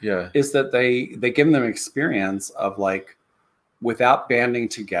example, is that they give them experience of like, without banding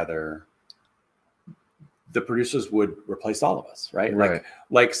together, the producers would replace all of us, right?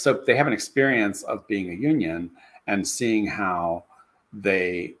 Like so they have an experience of being a union and seeing how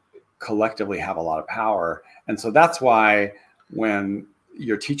they collectively have a lot of power. And so that's why when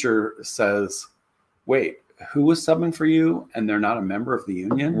your teacher says, wait, who was subbing for you? And they're not a member of the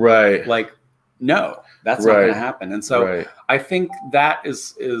union. Right. Like, no, that's not going to happen. And so I think that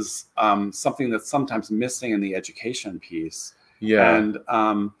is something that's sometimes missing in the education piece. Yeah. And,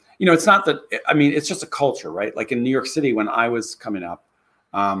 it's not that, I mean, it's just a culture, right? Like in New York City, when I was coming up,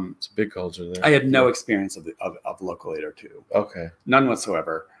 it's a big culture there. I had no experience of local 802. Okay. None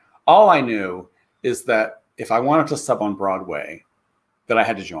whatsoever. All I knew is that if I wanted to sub on Broadway, that I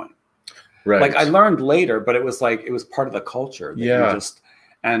had to join. Right. Like I learned later, but it was part of the culture. That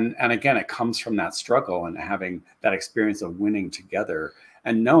and again, it comes from that struggle and having that experience of winning together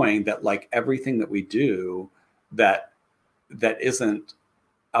and knowing that like everything that we do that isn't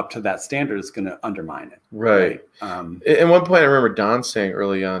up to that standard is going to undermine it. Right. At one point, I remember Don saying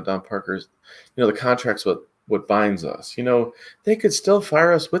early on, Don Parker's, the contract's what binds us. They could still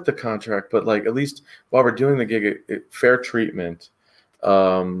fire us with the contract, but like at least while we're doing the gig, fair treatment.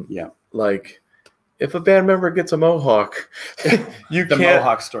 Like if a band member gets a mohawk, you the can't,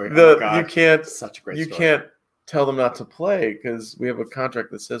 mohawk story. You can't. Such a great you story. Can't tell them not to play because we have a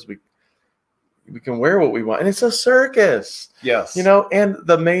contract that says we can wear what we want, and it's a circus. Yes. And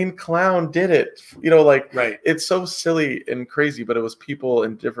the main clown did it. It's so silly and crazy, but it was people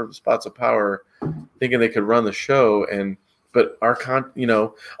in different spots of power thinking they could run the show, but our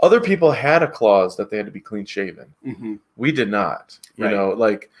other people had a clause that they had to be clean shaven. Mm-hmm. We did not.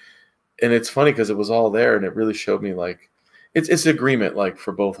 And it's funny because it was all there, and it really showed me like it's agreement like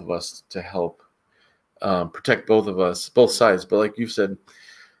for both of us to help protect both of us, both sides. But like you said,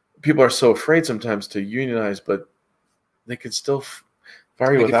 people are so afraid sometimes to unionize, but they could still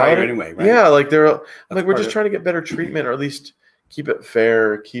fire you without it anyway, right? Yeah, like we're just trying to get better treatment, or at least keep it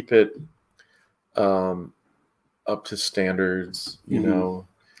fair, keep it up to standards,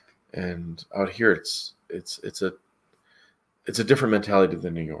 And out here, it's a different mentality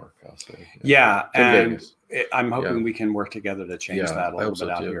than New York, I'll say. Yeah, and I'm hoping we can work together to change that a little bit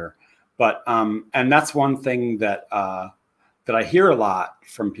out here. But and that's one thing that I hear a lot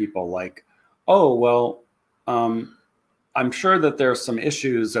from people, like, oh, well, I'm sure that there's some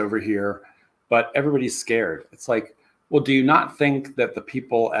issues over here, but everybody's scared. It's like, well, do you not think that the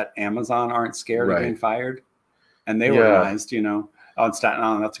people at Amazon aren't scared of being fired? And they organized, on Staten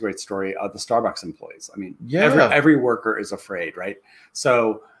Island. That's a great story. The Starbucks employees. I mean, every worker is afraid, right?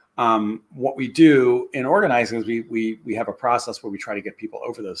 So what we do in organizing is we have a process where we try to get people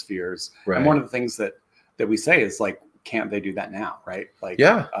over those fears. Right. And one of the things that we say is like, can't they do that now, right? Like,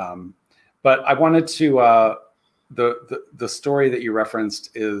 but I wanted to the story that you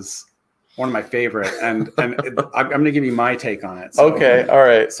referenced is one of my favorite, and I'm going to give you my take on it. So, okay, all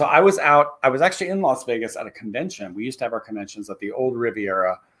right. So I was actually in Las Vegas at a convention. We used to have our conventions at the old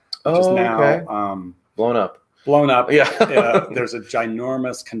Riviera, which is now blown up. Yeah. There's a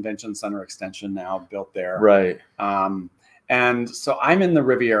ginormous convention center extension now built there. Right. And so I'm in the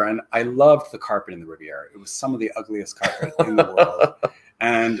Riviera, and I loved the carpet in the Riviera. It was some of the ugliest carpet in the world.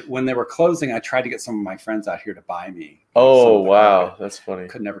 And when they were closing, I tried to get some of my friends out here to buy me. Oh, wow. Carpet. That's funny.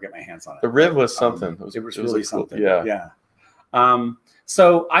 Could never get my hands on it. The Riv was something. It was really something. Cool. Yeah.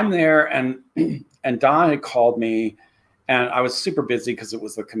 So I'm there, and Don had called me, and I was super busy because it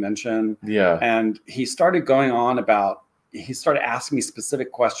was the convention. Yeah. And he started asking me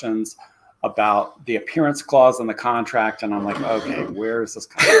specific questions about the appearance clause in the contract. And I'm like, okay, where is this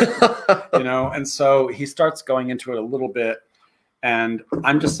coming from? And so he starts going into it a little bit, and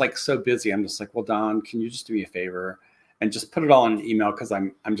I'm just like so busy. I'm just like, well, Don, can you just do me a favor and just put it all in an email? Cause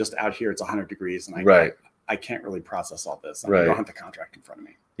I'm just out here. It's 100 degrees and I can't really process all this. I Right. don't have the contract in front of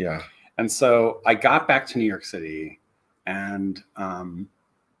me. Yeah. And so I got back to New York City and,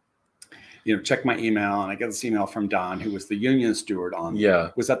 check my email, and I get this email from Don, who was the union steward on.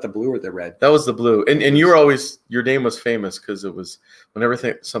 Yeah. Was that the blue or the red? That was the blue. And you were always, your name was famous because it was whenever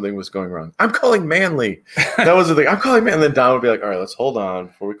something was going wrong. I'm calling Manly. That was the thing. I'm calling Manly. And then Don would be like, all right, let's hold on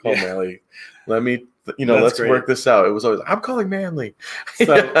before we call Manly. Let me, let's work this out. It was always, I'm calling Manly.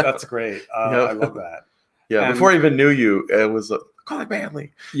 So that's great. I love that. Yeah. And before I even knew you, it was calling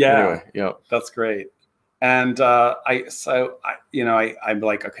Manly. Yeah. Anyway, that's great. And I'm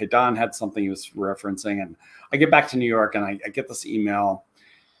like, okay, Don had something he was referencing, and I get back to New York, and I get this email,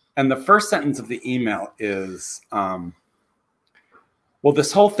 and the first sentence of the email is, well,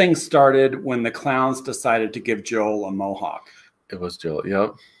 this whole thing started when the clowns decided to give Joel a mohawk. It was Joel.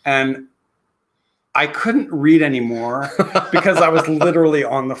 Yep. And I couldn't read anymore because I was literally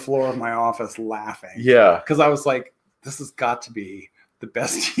on the floor of my office laughing. Yeah. Because I was like, this has got to be the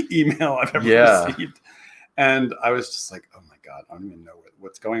best email I've ever received. And I was just like, oh my God, I don't even know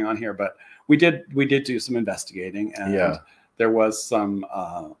what's going on here. But we did do some investigating, and there was some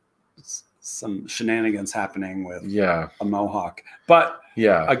shenanigans happening with a mohawk. But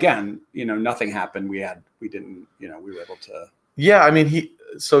again, nothing happened. We were able to. Yeah, I mean,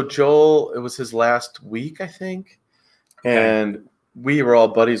 so Joel, it was his last week, I think. Okay. And we were all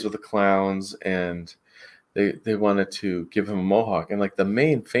buddies with the clowns, and they wanted to give him a mohawk. And like the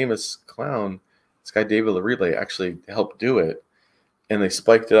main famous clown, this guy David Leary, actually helped do it, and they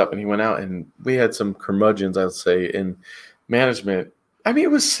spiked it up, and he went out, and we had some curmudgeons, I'd say, in management. I mean,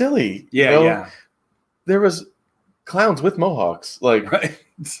 it was silly. Yeah. There was clowns with mohawks, right.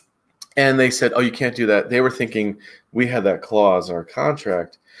 And they said, "Oh, you can't do that." They were thinking we had that clause in our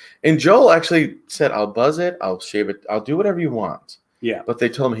contract, and Joel actually said, "I'll buzz it, I'll shave it, I'll do whatever you want." Yeah. But they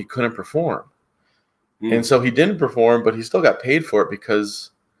told him he couldn't perform, and so he didn't perform, but he still got paid for it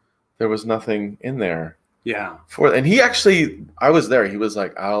because there was nothing in there. Yeah. And he actually, I was there. He was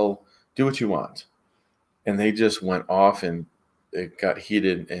like, I'll do what you want. And they just went off, and it got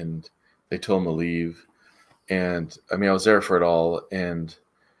heated, and they told him to leave. And I mean, I was there for it all. And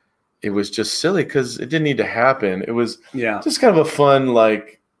it was just silly because it didn't need to happen. It was just kind of a fun,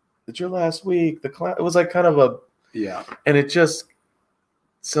 like, it's your last week. It was like kind of a, and it just,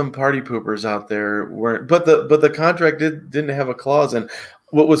 some party poopers out there weren't, but the contract didn't have a clause. And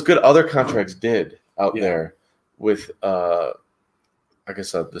what was good, other contracts did out there with, I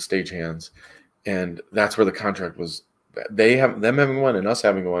guess, the stagehands, and that's where the contract was. Them having one and us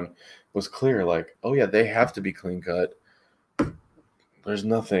having one was clear. Like, oh yeah, they have to be clean cut. There's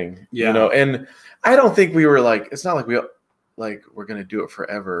nothing, And I don't think we were like, it's not like we're gonna do it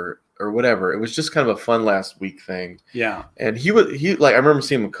forever or whatever. It was just kind of a fun last week thing. Yeah. And he like, I remember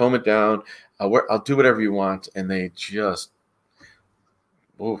seeing him comb it down. I'll do whatever you want, and they just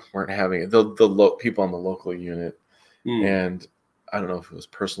weren't having it. The people on the local unit, and I don't know if it was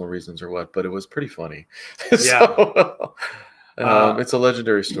personal reasons or what, but it was pretty funny. So, it's a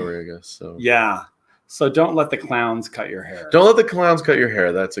legendary story, I guess. So So don't let the clowns cut your hair. Don't let the clowns cut your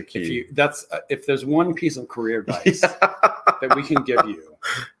hair. That's a key. If there's one piece of career advice that we can give you,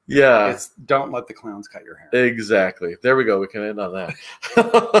 it's don't let the clowns cut your hair. Exactly. There we go. We can end on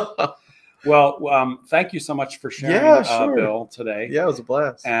that. Well, thank you so much for sharing, Bill, today. Yeah, it was a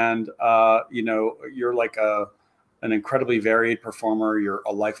blast. And you're like an incredibly varied performer. You're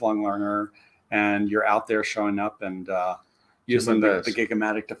a lifelong learner, and you're out there showing up and using the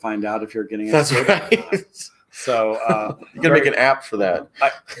Gig-O-Matic to find out if you're getting it. That's right. So you can make an app for that.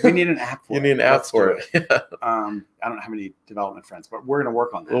 We need an app for it. You need an app for it. I don't have any development friends, but we're going to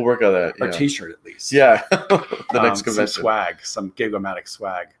work on that. We'll work on that. Or a T-shirt at least. Yeah. The next convention. Some Gig-O-Matic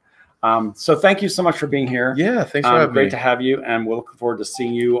swag. So thank you so much for being here. Yeah, thanks for having me. Great to have you, and we'll look forward to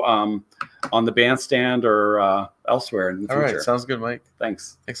seeing you on the bandstand or elsewhere in the future. All right, sounds good, Mike.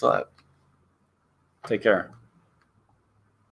 Thanks. Thanks a lot. Take care.